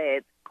the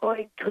red,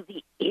 going to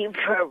the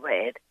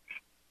infrared,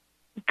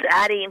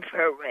 that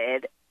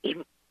infrared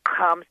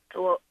comes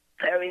to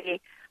very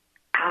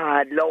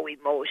low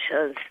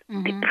emotions,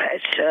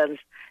 depressions,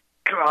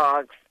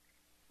 drugs.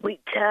 We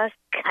just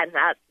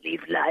cannot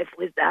live life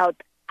without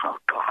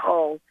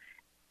alcohol,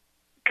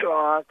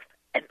 drugs,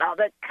 and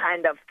other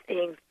kind of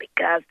things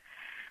because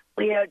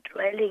we are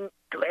dwelling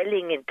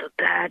into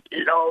that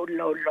low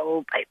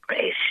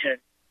vibration.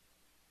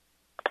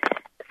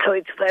 So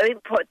it's very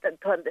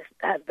important to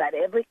understand that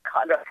every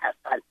color has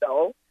a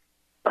low,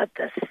 but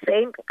the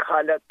same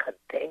color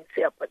contains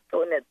the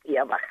opportunity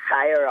of a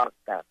higher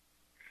octave.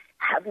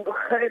 Have you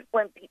heard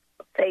when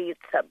people say it's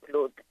a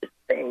blue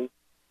day?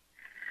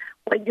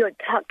 When you're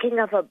talking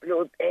of a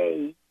blue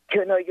day,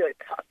 you're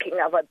talking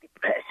about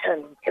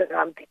depression.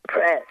 I'm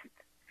depressed.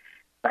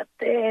 But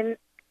then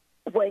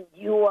when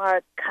you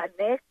are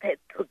connected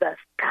to the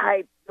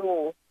sky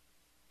blue,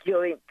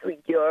 you're into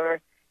your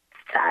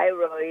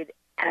thyroid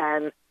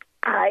and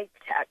eye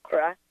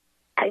chakra,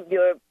 and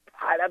you're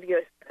part of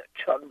your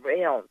spiritual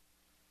realm.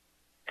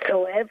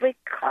 So every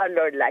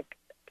color, like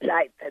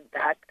light and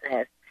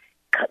darkness,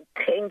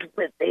 contains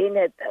within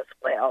it as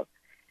well.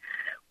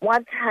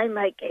 One time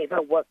I gave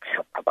a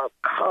workshop about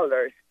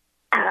colors,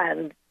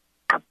 and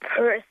a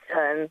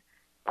person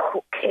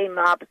who came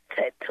up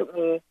said to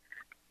me,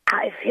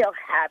 I feel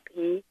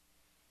happy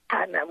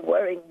and I'm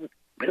wearing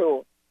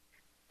blue.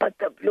 But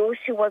the blue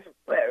she was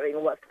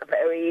wearing was a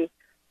very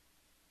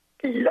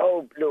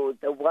low blue,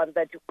 the one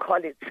that you call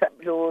it a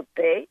blue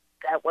day.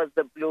 That was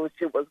the blue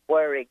she was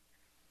wearing.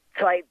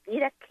 So I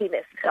did a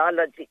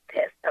kinesiology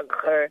test on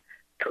her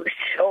to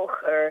show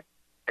her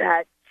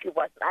that she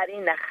was not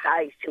in a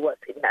high, she was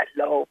in a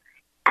low.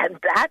 And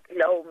that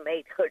low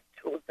made her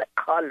choose the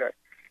color.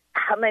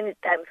 How many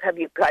times have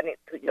you gone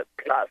into your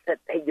closet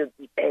and you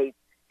debate,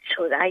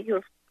 should I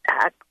use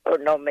black or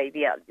no,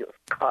 maybe I'll use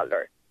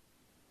color?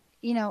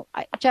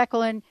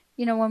 Jacqueline,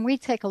 when we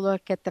take a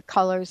look at the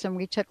colors and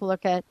we take a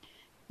look at,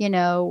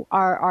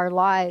 our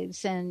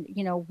lives and,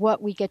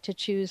 what we get to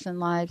choose in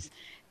lives,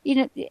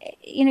 you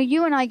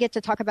and I get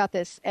to talk about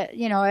this,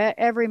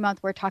 every month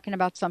we're talking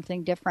about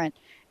something different.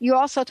 You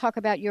also talk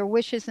about your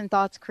wishes and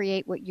thoughts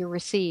create what you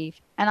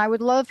receive. And I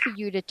would love for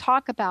you to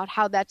talk about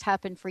how that's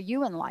happened for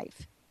you in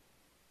life.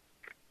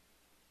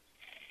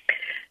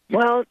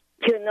 Well,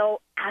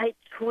 I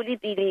truly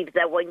believe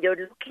that when you're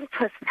looking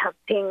for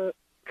something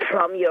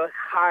from your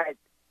heart,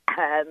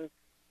 and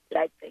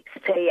like they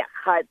say, a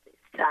heart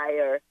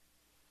desire,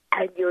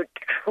 and you're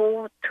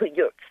true to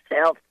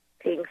yourself,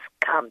 things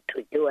come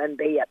to you and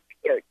they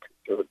appear to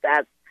you.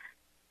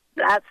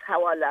 That's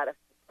how a lot of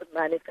people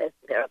manifest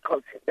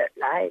miracles in their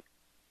life.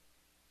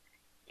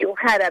 You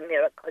had a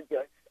miracle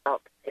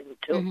yourself, didn't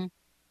you? Mm-hmm.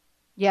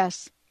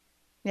 Yes.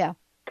 Yeah.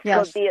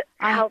 Yes. So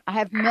I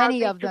have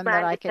many of them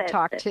that I could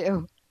talk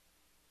to.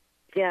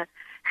 Yeah.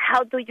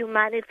 How do you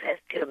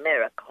manifest your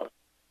miracle?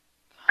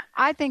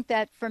 I think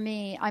that for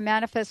me, I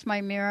manifest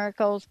my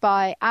miracles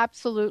by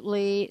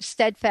absolutely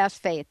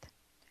steadfast faith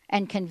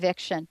and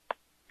conviction.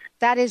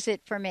 That is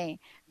it for me.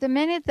 The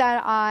minute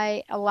that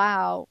I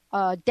allow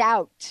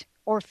doubt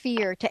or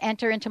fear to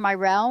enter into my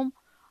realm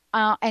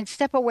and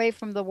step away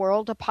from the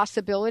world of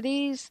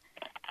possibilities,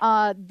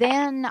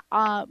 then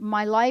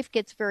my life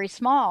gets very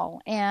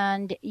small.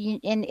 And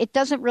it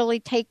doesn't really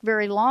take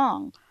very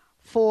long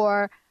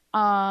for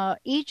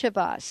each of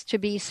us to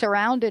be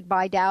surrounded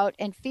by doubt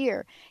and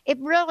fear. It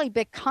really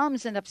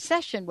becomes an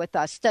obsession with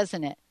us,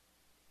 doesn't it?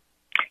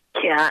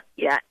 Yeah.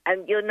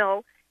 And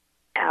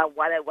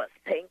what I was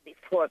saying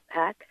before,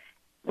 Pat,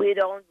 we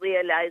don't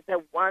realize that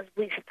once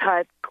we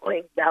start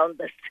going down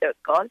the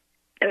circle,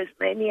 there's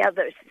many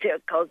other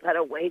circles that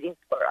are waiting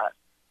for us.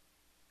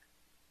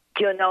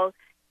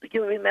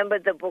 you remember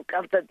the book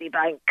of the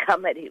Divine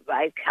Comedy,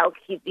 right? How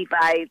he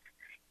divides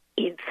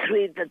in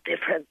three the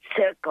different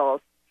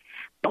circles.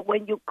 But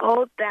when you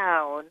go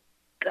down,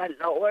 the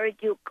lower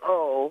you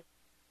go,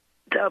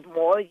 the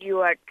more you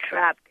are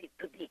trapped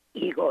into the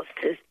ego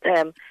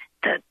system,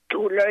 the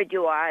duller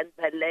you are, and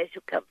the less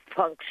you can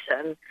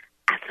function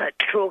as a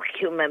true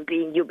human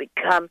being. You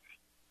become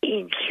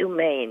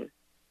inhumane,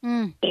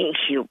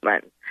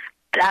 inhuman.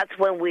 That's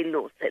when we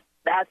lose it.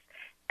 That's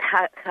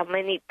how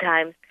many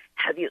times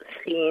have you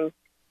seen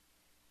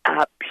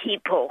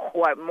people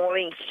who are more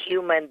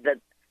inhuman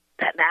than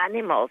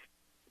animals?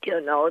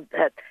 You know,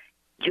 that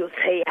you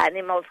say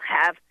animals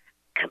have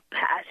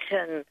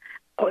compassion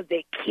or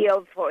they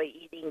kill for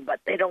eating, but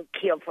they don't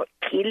kill for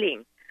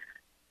killing.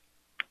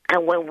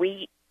 And when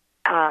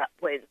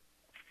when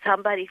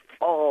somebody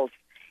falls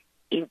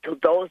into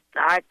those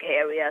dark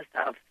areas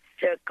of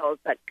circles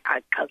that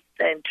are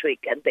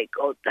concentric and they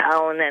go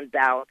down and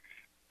down,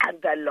 and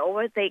the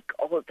lower they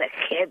go, the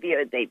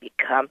heavier they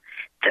become.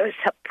 There's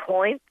a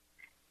point,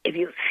 if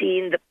you see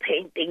in the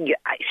painting,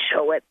 I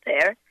show it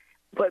there,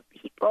 where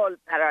people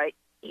that are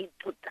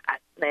into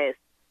darkness,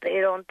 they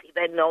don't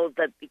even know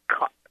that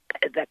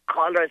the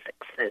colors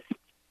exist.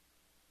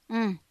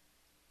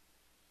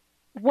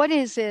 What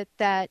is it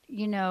that,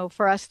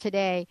 for us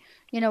today,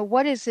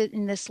 what is it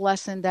in this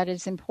lesson that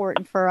is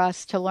important for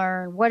us to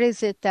learn? What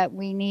is it that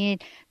we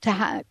need to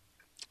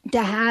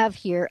have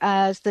here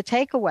as the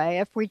takeaway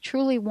if we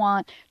truly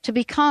want to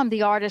become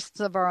the artists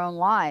of our own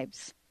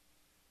lives?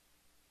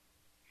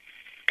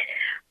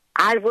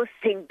 I would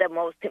think the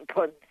most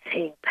important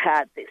thing,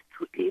 Pat, is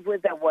to live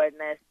with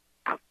awareness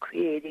of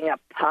creating a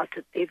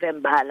positive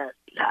and balanced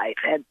life,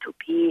 and to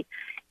be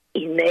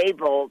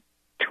enabled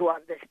to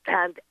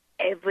understand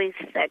every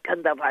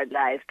second of our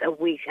life that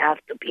we have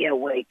to be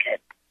awakened,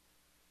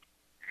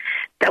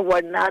 that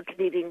we're not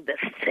living the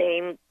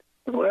same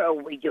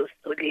world we used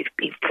to live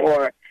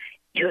before.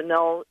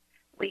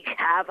 We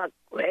have a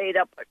great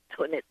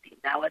opportunity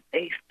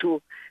nowadays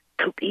to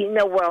be in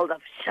a world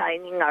of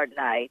shining our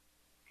light,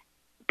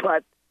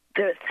 but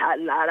there's a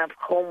lot of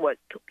homework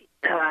to be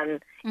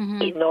done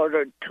in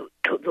order to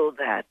do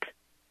that.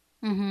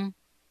 Mm-hmm.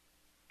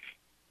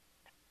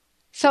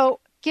 So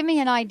give me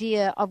an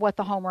idea of what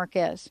the homework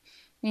is.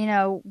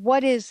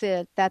 What is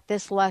it that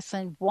this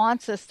lesson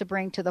wants us to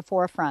bring to the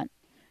forefront?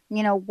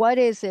 What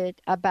is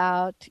it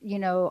about,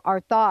 our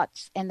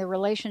thoughts and the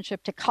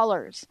relationship to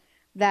colors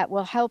that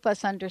will help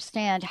us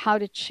understand how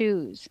to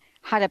choose,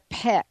 how to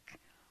pick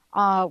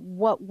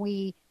what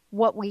we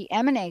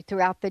emanate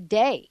throughout the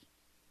day?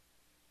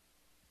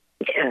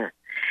 Yeah.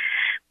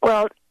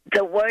 Well,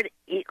 the word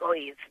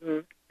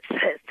egoism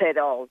says it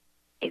all.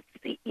 It's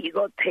the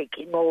ego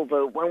taking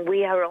over when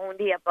we are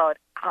only about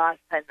us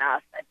and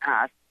us and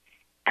us,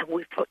 and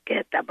we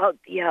forget about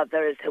the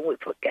others, and we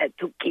forget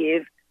to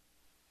give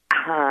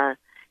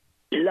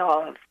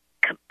love,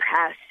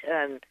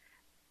 compassion,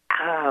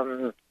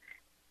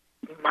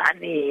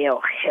 money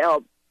or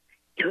help,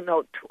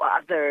 to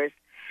others.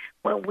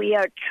 When we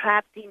are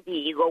trapped in the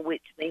ego,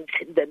 which means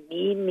in the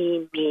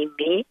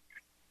me,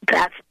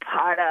 that's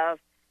part of,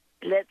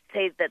 let's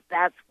say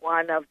that's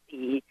one of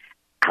the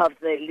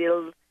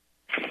little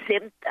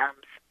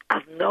symptoms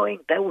of knowing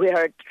that we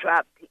are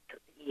trapped into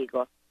the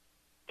ego.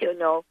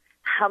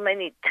 How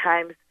many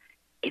times,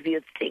 if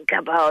you think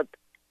about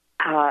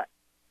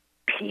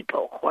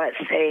people who are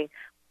saying,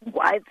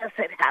 why does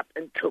it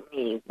happen to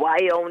me?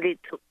 Why only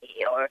to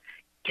me? Or,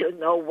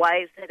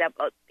 why is it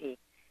about me?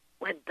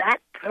 When that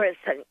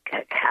person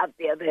can have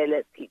the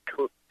ability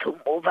to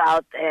move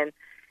out and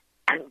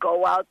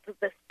go out to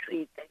the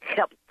street and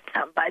help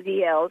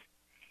somebody else,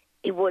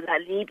 it would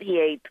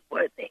alleviate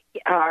where they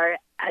are,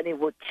 and it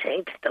would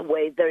change the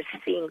way they're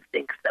seeing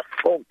things, the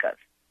focus.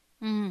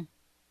 And,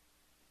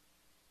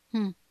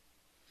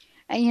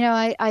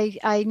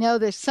 I know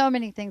there's so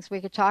many things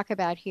we could talk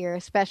about here,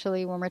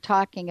 especially when we're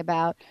talking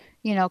about,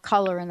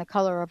 color and the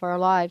color of our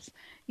lives.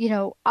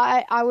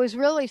 I was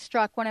really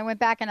struck when I went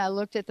back and I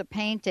looked at the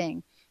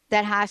painting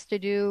that has to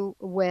do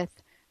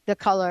with the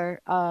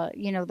color,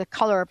 the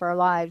color of our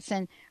lives.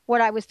 And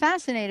what I was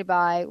fascinated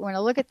by when I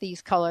look at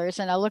these colors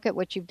and I look at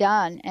what you've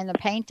done in the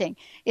painting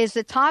is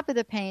the top of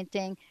the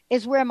painting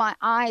is where my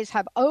eyes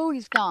have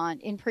always gone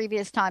in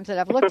previous times that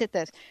I've looked at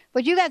this.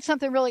 But you got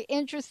something really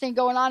interesting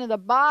going on in the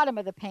bottom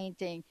of the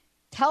painting.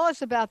 Tell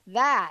us about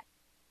that.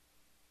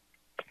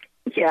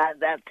 Yeah,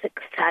 that's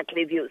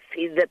exactly. You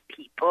see the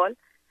people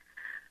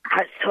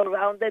are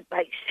surrounded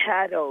by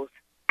shadows,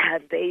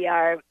 and they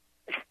are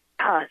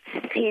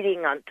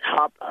sitting on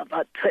top of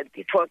a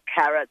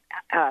 24-carat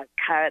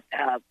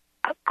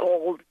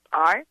gold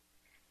bar,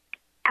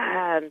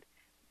 and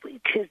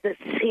which is the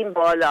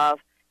symbol of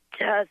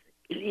just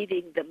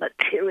leaving the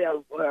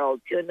material world,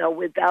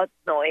 without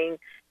knowing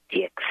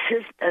the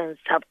existence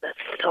of the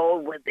soul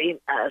within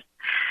us,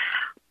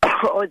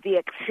 or the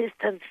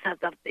existence of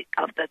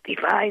the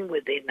divine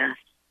within us.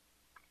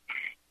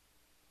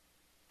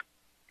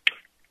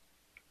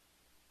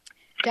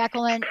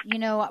 Jacqueline,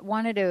 I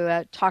wanted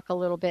to talk a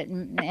little bit,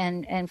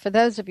 and for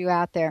those of you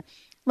out there,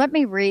 Let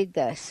me read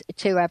this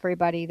to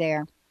everybody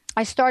there.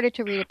 I started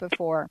to read it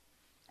before.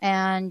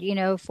 And,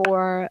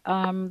 for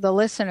the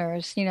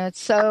listeners,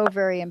 it's so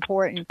very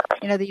important.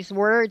 These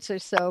words are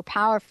so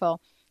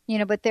powerful,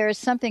 but there is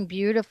something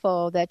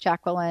beautiful that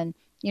Jacqueline,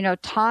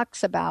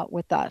 talks about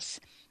with us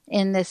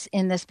in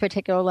this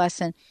particular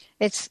lesson.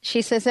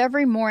 She says,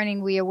 every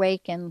morning we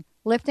awaken,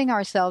 lifting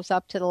ourselves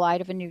up to the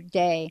light of a new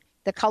day.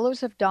 The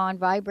colors of dawn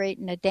vibrate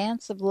in a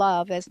dance of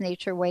love as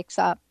nature wakes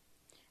up.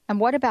 And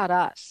what about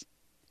us?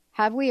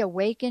 Have we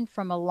awakened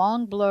from a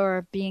long blur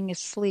of being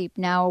asleep,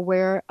 now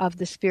aware of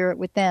the spirit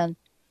within?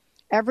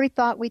 Every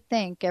thought we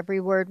think,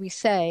 every word we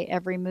say,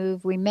 every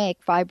move we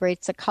make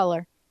vibrates a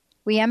color.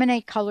 We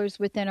emanate colors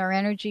within our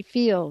energy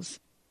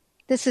fields.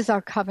 This is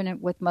our covenant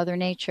with Mother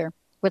Nature,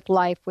 with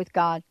life, with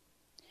God.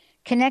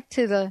 Connect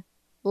to the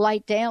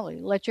light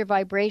daily. Let your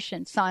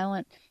vibration,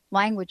 silent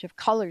language of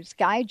colors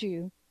guide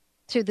you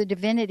to the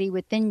divinity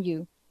within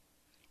you.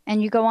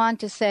 And you go on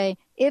to say,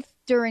 if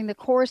during the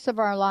course of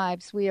our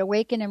lives we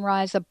awaken and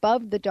rise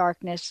above the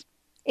darkness,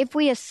 if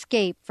we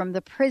escape from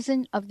the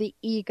prison of the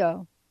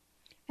ego,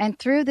 and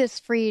through this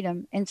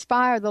freedom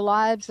inspire the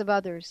lives of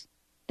others,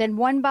 then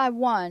one by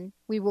one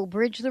we will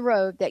bridge the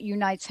road that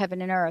unites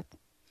heaven and earth.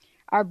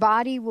 Our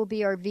body will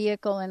be our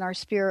vehicle and our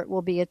spirit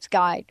will be its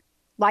guide.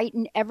 Light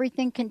and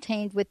everything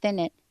contained within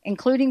it,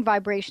 including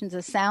vibrations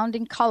of sound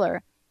and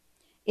color,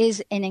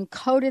 is an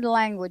encoded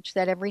language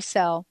that every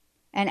cell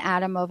and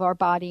atom of our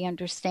body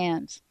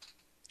understands.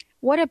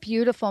 What a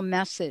beautiful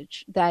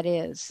message that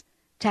is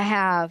to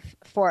have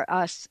for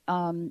us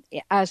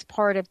as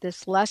part of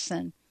this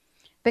lesson,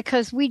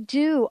 because we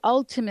do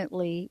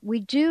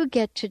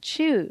get to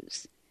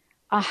choose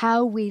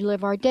how we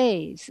live our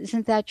days.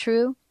 Isn't that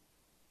true?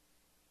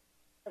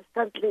 I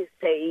constantly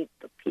say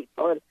to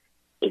people,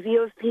 if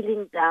you're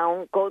feeling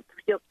down, go to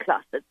your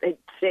closet and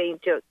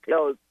change your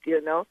clothes,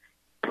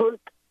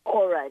 put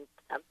orange,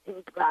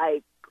 something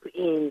bright,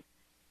 green,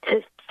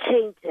 just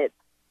change it.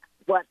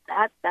 What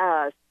that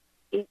does,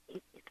 it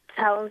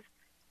sounds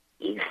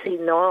easy,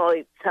 no,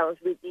 it sounds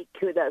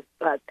ridiculous,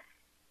 but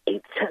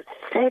it's a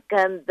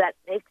second that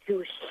makes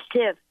you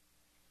shift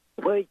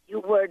where you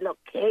were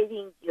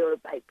locating your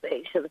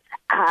vibrations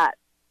at,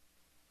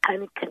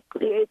 and it can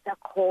create a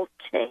whole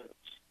change.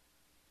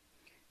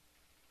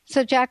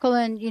 So,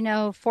 Jacqueline,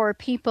 for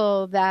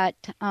people that,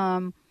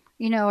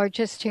 are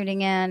just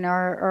tuning in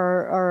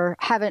or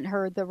haven't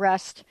heard the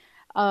rest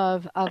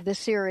of the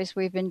series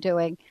we've been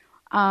doing,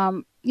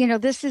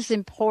 this is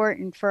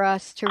important for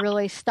us to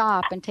really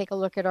stop and take a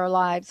look at our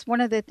lives.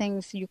 One of the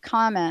things you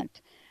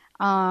comment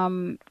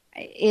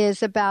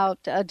is about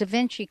a Da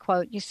Vinci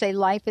quote. You say,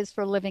 life is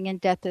for living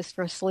and death is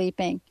for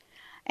sleeping.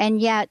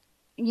 And yet,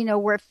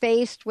 we're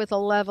faced with a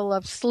level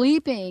of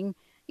sleeping,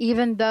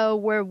 even though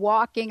we're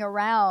walking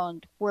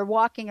around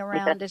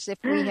as if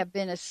we have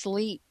been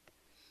asleep.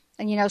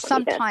 And,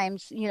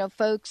 sometimes,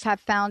 folks have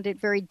found it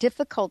very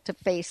difficult to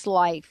face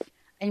life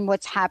and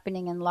what's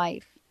happening in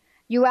life.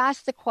 You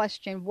asked the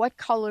question, what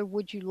color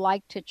would you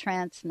like to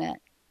transmit?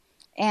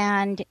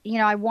 And,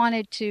 I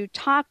wanted to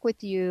talk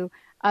with you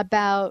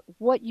about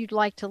what you'd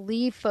like to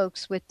leave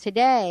folks with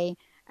today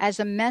as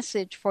a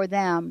message for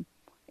them,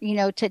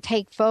 to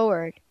take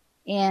forward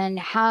in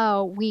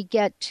how we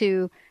get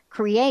to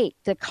create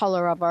the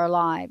color of our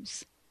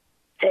lives.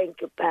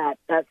 Thank you, Pat.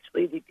 That's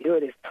really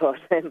beautiful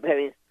and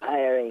very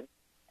inspiring.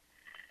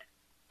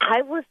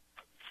 I would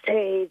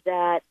say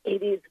that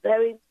it is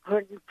very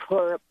important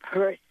for a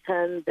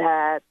person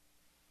to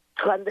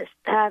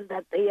understand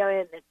that they are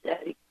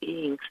energetic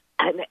beings,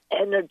 and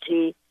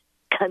energy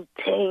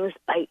contains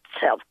by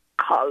itself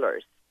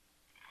colors.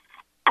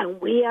 And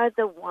we are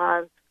the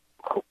ones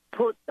who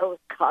put those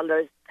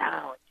colors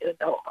down,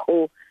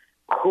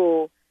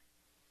 who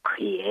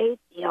create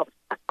the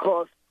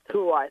obstacles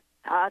through our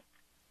thoughts,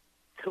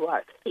 through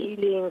our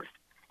feelings,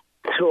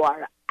 through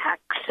our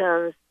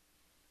actions.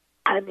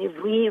 And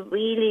if we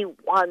really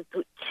want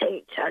to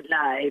change our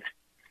lives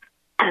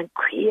and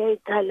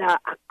create a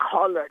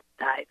colored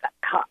life,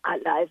 a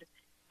life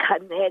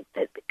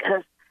connected,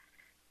 because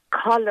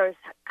colors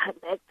are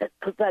connected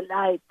to the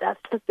light. That's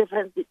the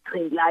difference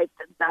between light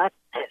and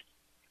darkness.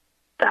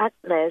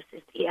 Darkness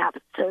is the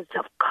absence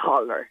of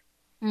color,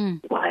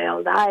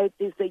 while light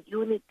is the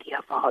unity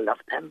of all of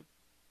them.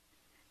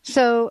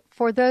 So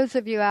for those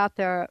of you out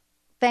there,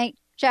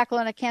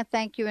 Jacqueline, I can't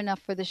thank you enough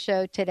for the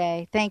show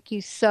today. Thank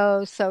you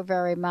so, so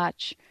very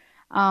much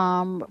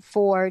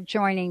for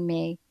joining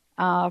me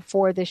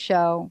for the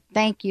show.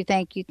 Thank you,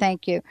 thank you,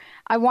 thank you.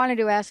 I wanted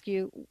to ask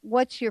you,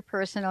 what's your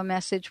personal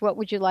message? What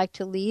would you like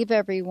to leave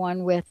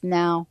everyone with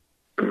now?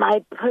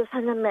 My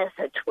personal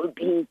message would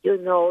be,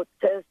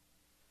 just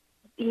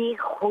be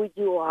who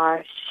you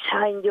are,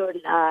 shine your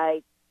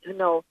light,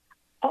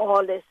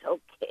 all is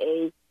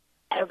okay,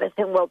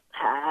 everything will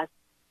pass.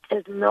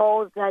 Just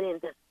know that in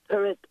the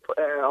spirit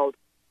world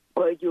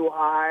where you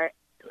are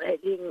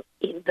dwelling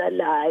in the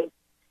light,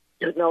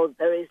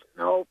 there is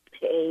no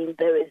pain,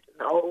 there's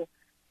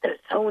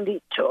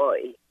only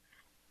joy.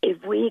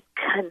 If we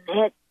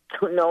connect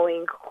to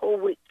knowing who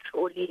we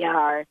truly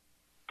are,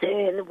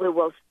 then we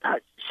will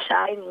start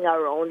shining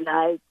our own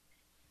light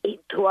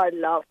into our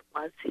loved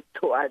ones,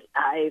 into our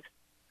lives.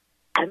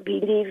 And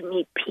believe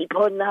me,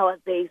 people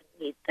nowadays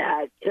need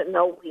that.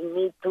 We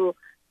need to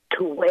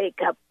wake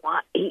up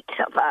each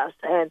of us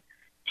and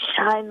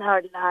shine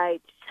our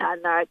light,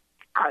 shine our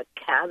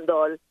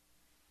candle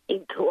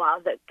into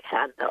other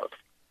candles,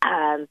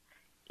 and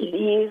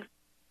leave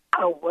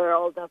a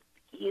world of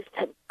peace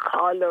and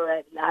color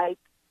and light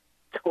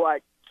to our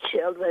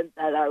children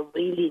that are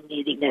really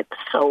needing it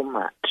so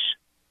much.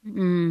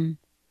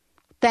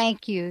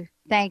 Thank you.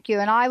 Thank you.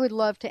 And I would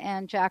love to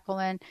end,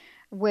 Jacqueline,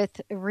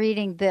 with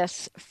reading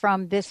this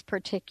from this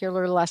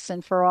particular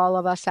lesson for all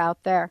of us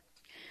out there.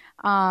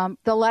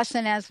 The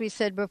lesson, as we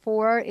said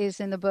before, is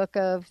in the book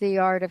of The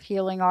Art of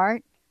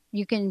HealingArt.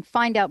 You can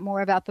find out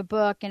more about the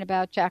book and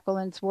about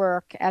Jacqueline's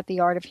work at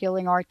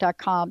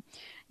theartofhealingart.com.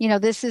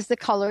 This is the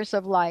colors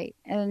of light.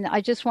 And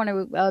I just want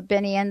to,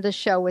 Benny, end the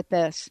show with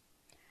this.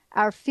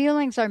 Our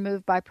feelings are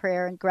moved by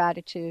prayer and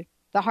gratitude.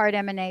 The heart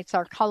emanates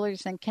our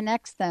colors and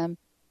connects them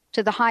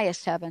to the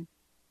highest heaven.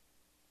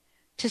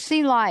 To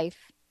see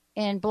life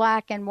in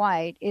black and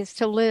white is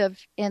to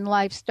live in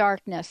life's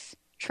darkness,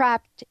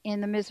 trapped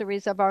in the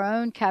miseries of our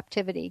own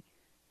captivity,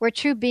 where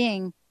true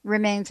being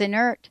remains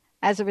inert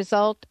as a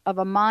result of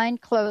a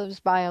mind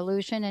closed by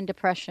illusion and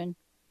depression.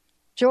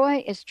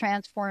 Joy is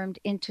transformed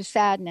into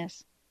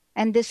sadness,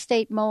 and this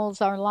state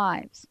molds our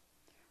lives.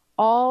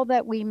 All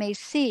that we may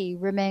see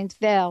remains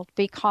veiled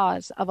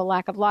because of a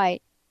lack of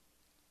light.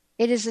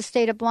 It is a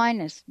state of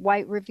blindness.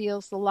 White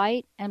reveals the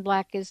light, and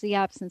black is the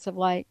absence of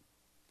light.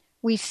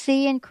 We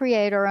see and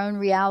create our own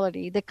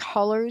reality. The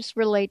colors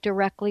relate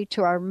directly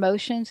to our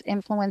emotions,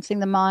 influencing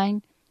the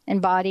mind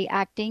and body,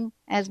 acting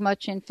as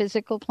much in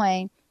physical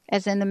plane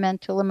as in the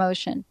mental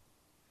emotion.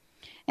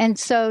 And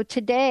so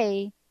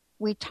today,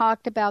 we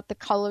talked about the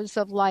colors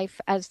of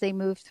life as they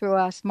move through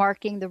us,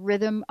 marking the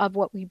rhythm of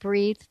what we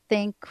breathe,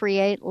 think,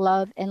 create,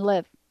 love, and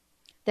live.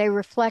 They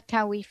reflect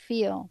how we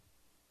feel.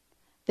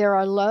 There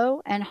are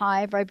low and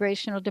high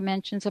vibrational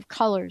dimensions of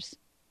colors.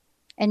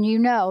 And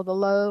the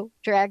low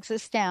drags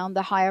us down.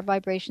 The higher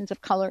vibrations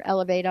of color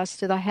elevate us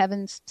to the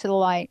heavens, to the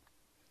light.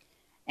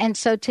 And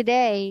so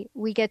today,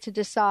 we get to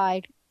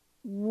decide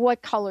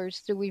what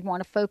colors do we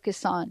want to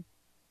focus on.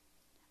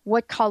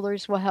 What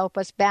colors will help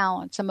us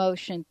balance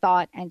emotion,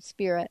 thought, and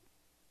spirit?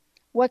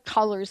 What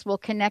colors will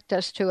connect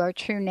us to our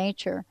true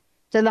nature,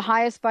 to the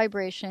highest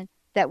vibration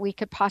that we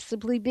could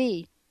possibly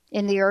be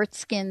in the earth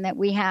skin that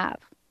we have?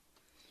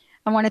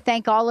 I want to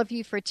thank all of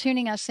you for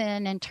tuning us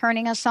in and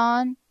turning us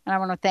on. And I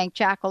want to thank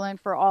Jacqueline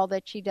for all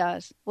that she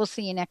does. We'll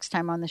see you next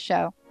time on the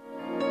show.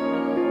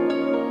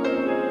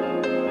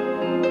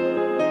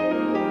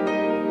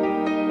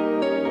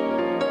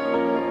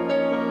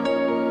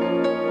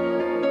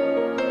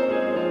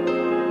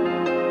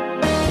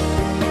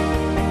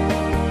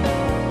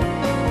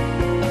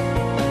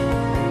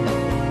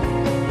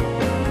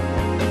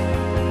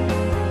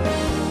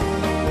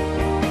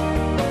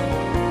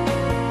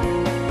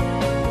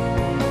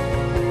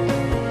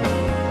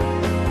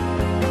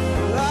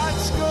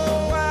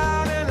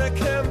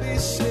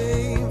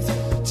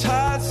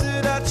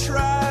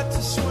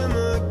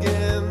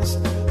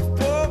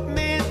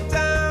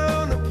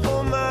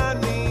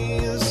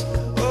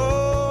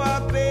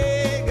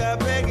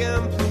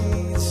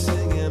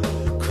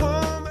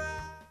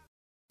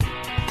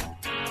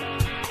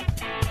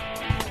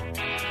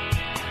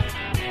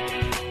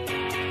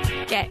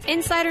 Get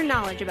insider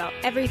knowledge about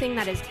everything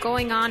that is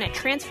going on at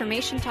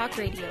Transformation Talk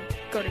Radio.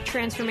 Go to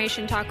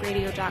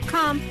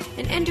transformationtalkradio.com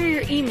and enter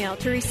your email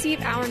to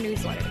receive our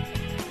newsletter.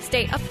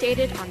 Stay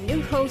updated on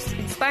new hosts,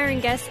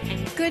 inspiring guests,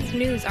 and good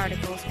news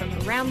articles from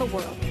around the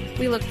world.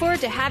 We look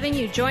forward to having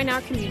you join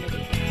our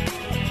community.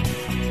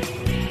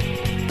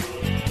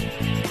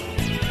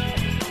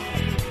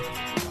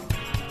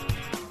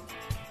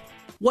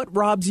 What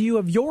robs you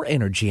of your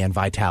energy and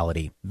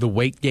vitality? The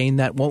weight gain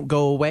that won't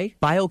go away?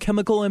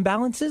 Biochemical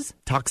imbalances?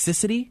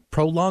 Toxicity?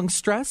 Prolonged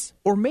stress?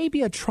 Or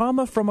maybe a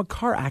trauma from a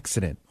car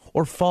accident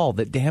or fall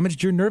that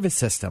damaged your nervous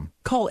system?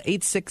 Call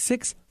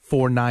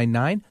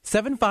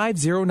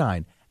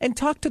 866-499-7509 and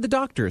talk to the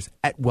doctors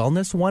at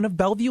Wellness One of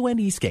Bellevue and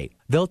Eastgate.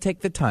 They'll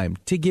take the time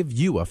to give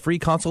you a free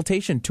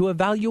consultation to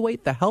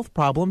evaluate the health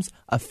problems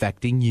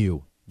affecting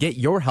you. Get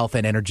your health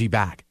and energy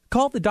back.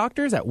 Call the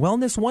doctors at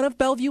Wellness One of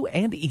Bellevue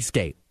and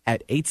Eastgate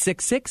at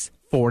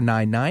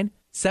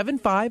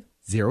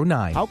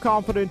 866-499-7509. How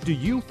confident do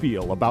you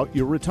feel about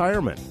your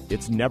retirement?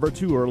 It's never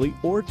too early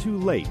or too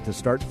late to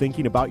start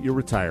thinking about your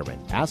retirement.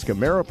 Ask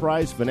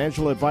Ameriprise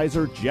financial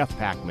advisor Jeff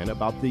Packman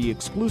about the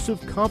exclusive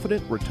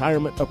Confident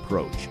Retirement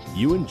Approach.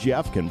 You and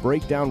Jeff can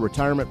break down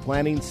retirement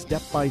planning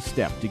step by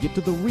step to get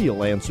to the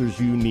real answers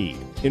you need.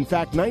 In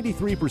fact,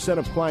 93%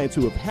 of clients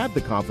who have had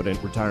the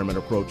Confident Retirement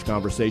Approach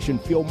conversation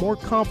feel more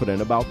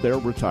confident about their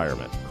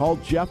retirement. Call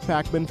Jeff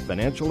Packman,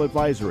 Financial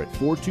Advisor, at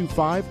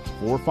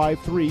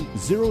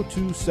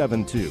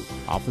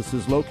 425-453-0272. Office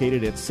is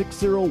located at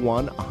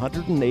 601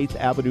 108th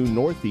Avenue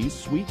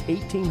Northeast, Suite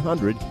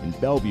 1800 in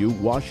Bellevue,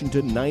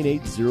 Washington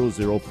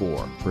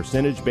 98004.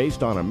 Percentage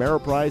based on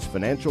Ameriprise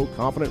Financial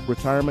Confident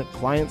Retirement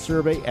Client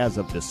Survey as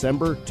of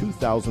December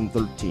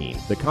 2013.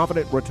 The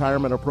Confident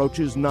Retirement Approach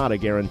is not a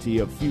guarantee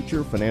of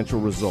future financial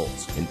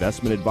results.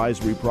 Investment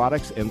advisory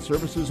products and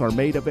services are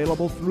made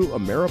available through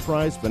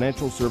Ameriprise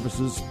Financial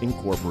Services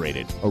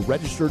Incorporated, a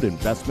registered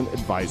investment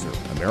advisor.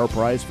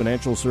 Ameriprise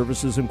Financial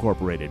Services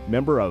Incorporated,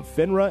 member of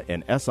FINRA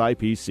and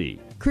SIPC.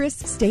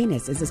 Chris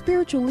Stanis is a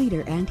spiritual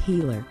leader and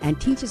healer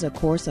and teaches a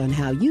course on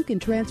how you can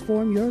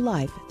transform your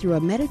life through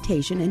a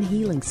meditation and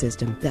healing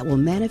system that will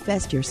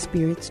manifest your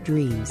spirit's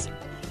dreams.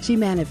 She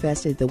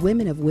manifested the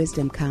Women of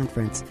Wisdom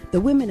Conference,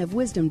 the Women of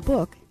Wisdom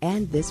book,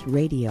 and this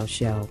radio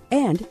show.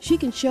 And she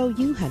can show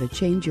you how to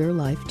change your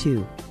life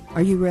too.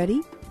 Are you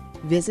ready?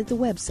 Visit the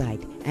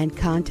website and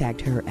contact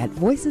her at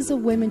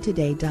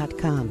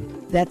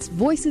voicesofwomentoday.com. That's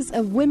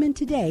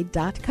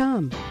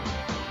voicesofwomentoday.com.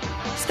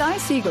 Sky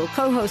Siegel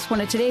co-hosts one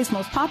of today's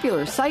most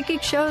popular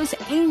psychic shows,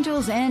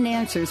 Angels and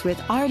Answers,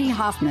 with Artie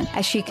Hoffman,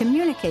 as she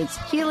communicates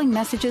healing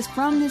messages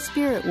from the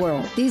spirit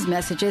world. These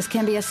messages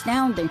can be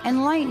astounding,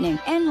 enlightening,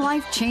 and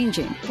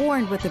life-changing.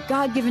 Born with the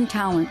God-given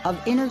talent of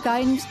inner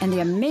guidance and the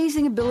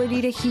amazing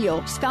ability to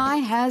heal, Sky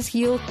has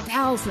healed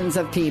thousands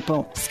of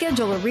people.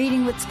 Schedule a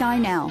reading with Sky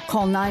now.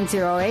 Call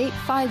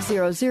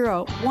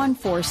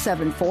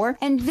 908-500-1474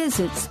 and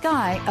visit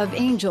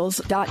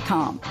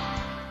skyofangels.com.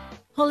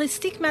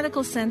 Holistic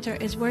Medical Center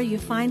is where you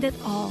find it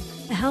all.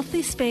 A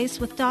healthy space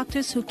with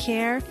doctors who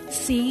care,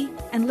 see,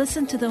 and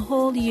listen to the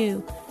whole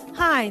you.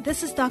 Hi,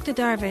 this is Dr.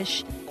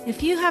 Darvish.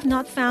 If you have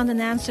not found an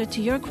answer to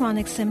your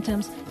chronic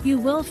symptoms, you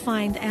will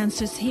find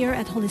answers here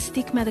at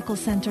Holistic Medical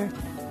Center.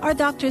 Our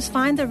doctors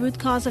find the root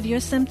cause of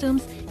your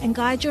symptoms and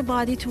guide your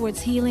body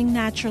towards healing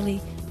naturally.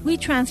 We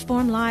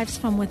transform lives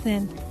from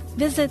within.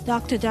 Visit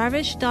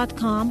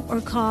drdarvish.com or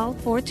call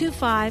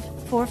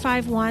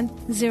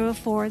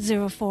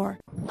 425-451-0404.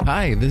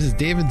 Hi, this is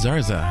David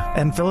Zarza.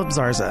 And Philip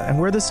Zarza,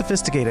 and we're the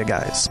Sophisticated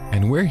Guys.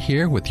 And we're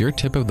here with your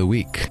tip of the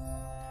week.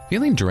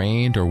 Feeling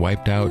drained or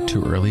wiped out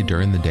too early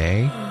during the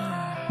day?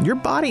 Your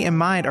body and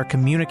mind are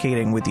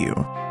communicating with you.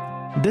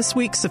 This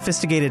week's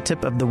Sophisticated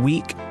Tip of the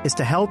Week is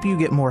to help you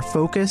get more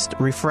focused,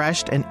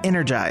 refreshed, and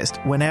energized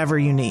whenever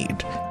you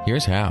need.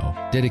 Here's how.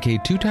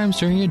 Dedicate 2 times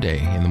during your day,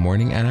 in the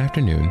morning and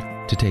afternoon,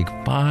 to take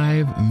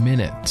 5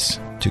 minutes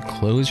to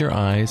close your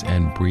eyes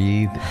and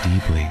breathe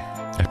deeply.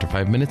 After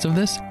 5 minutes of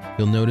this,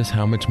 you'll notice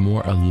how much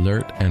more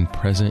alert and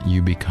present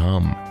you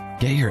become.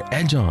 Get your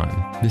edge on.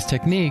 This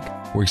technique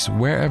works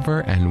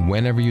wherever and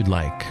whenever you'd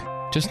like,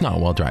 just not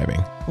while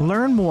driving.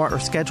 Learn more or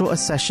schedule a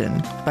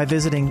session by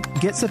visiting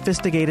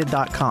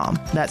GetSophisticated.com.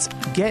 That's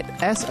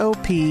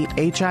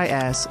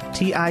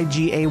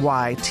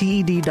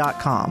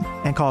GetSophistigated.com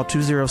and call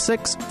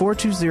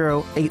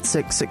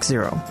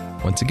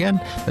 206-420-8660. Once again,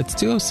 that's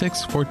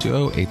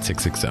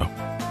 206-420-8660.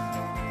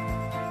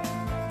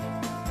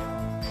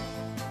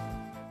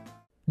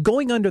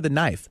 Going under the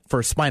knife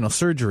for spinal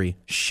surgery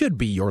should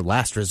be your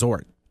last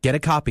resort. Get a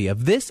copy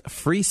of this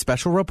free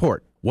special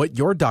report, What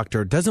Your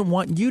Doctor Doesn't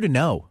Want You to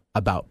Know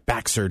About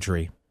Back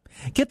Surgery.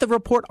 Get the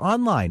report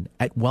online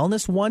at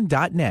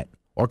wellness1.net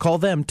or call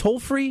them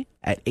toll-free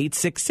at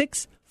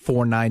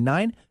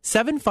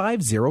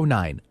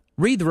 866-499-7509.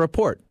 Read the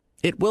report.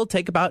 It will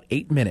take about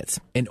 8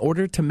 minutes in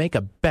order to make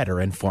a better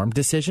informed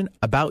decision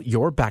about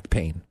your back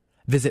pain.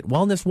 Visit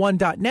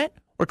wellness1.net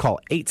or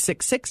call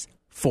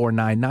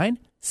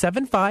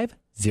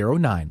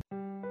 866-499-7509.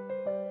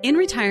 In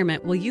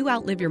retirement, will you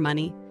outlive your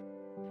money?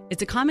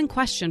 It's a common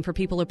question for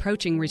people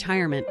approaching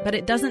retirement, but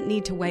it doesn't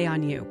need to weigh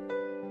on you.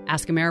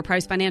 Ask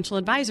Ameriprise Financial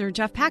Advisor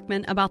Jeff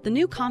Packman about the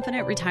new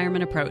Confident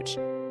Retirement Approach.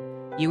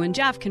 You and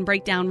Jeff can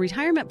break down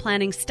retirement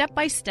planning step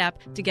by step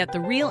to get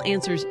the real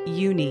answers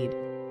you need.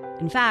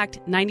 In fact,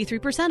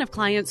 93% of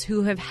clients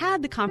who have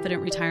had the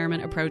Confident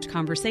Retirement Approach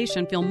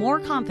conversation feel more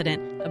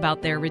confident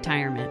about their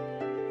retirement.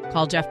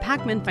 Call Jeff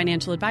Packman,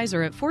 Financial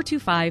Advisor, at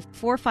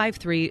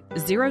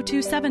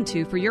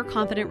 425-453-0272 for your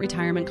Confident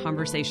Retirement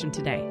conversation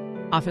today.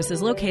 Office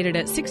is located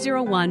at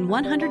 601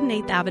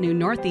 108th Avenue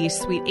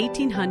Northeast, Suite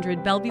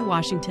 1800, Bellevue,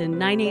 Washington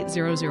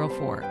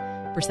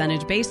 98004.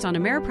 Percentage based on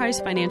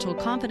Ameriprise Financial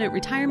Confident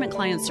Retirement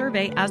Client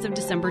Survey as of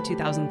December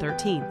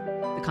 2013.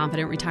 The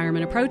Confident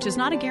Retirement Approach is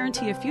not a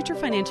guarantee of future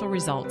financial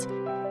results.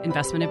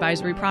 Investment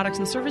advisory products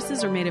and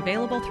services are made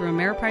available through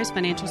Ameriprise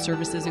Financial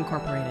Services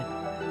Incorporated.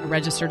 A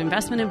registered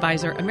investment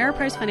advisor,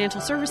 Ameriprise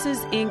Financial Services,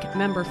 Inc.,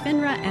 member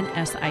FINRA and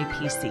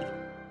SIPC.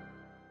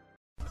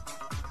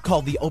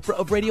 Called the Oprah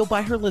of radio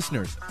by her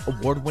listeners,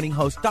 award-winning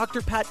host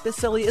Dr. Pat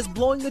Baccili is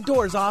blowing the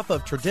doors off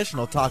of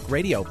traditional talk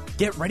radio.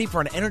 Get ready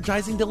for an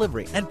energizing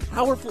delivery and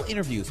powerful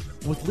interviews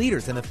with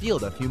leaders in the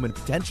field of human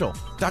potential.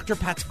 Dr.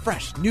 Pat's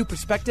fresh, new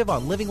perspective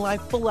on living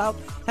life full out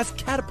has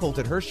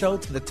catapulted her show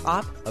to the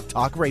top of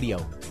talk radio.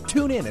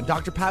 Tune in and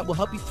Dr. Pat will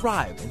help you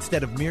thrive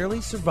instead of merely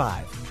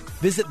survive.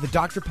 Visit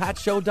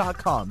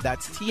thedrpatshow.com.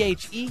 That's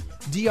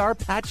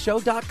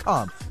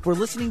THEDRPatShow.com for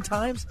listening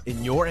times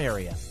in your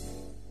area.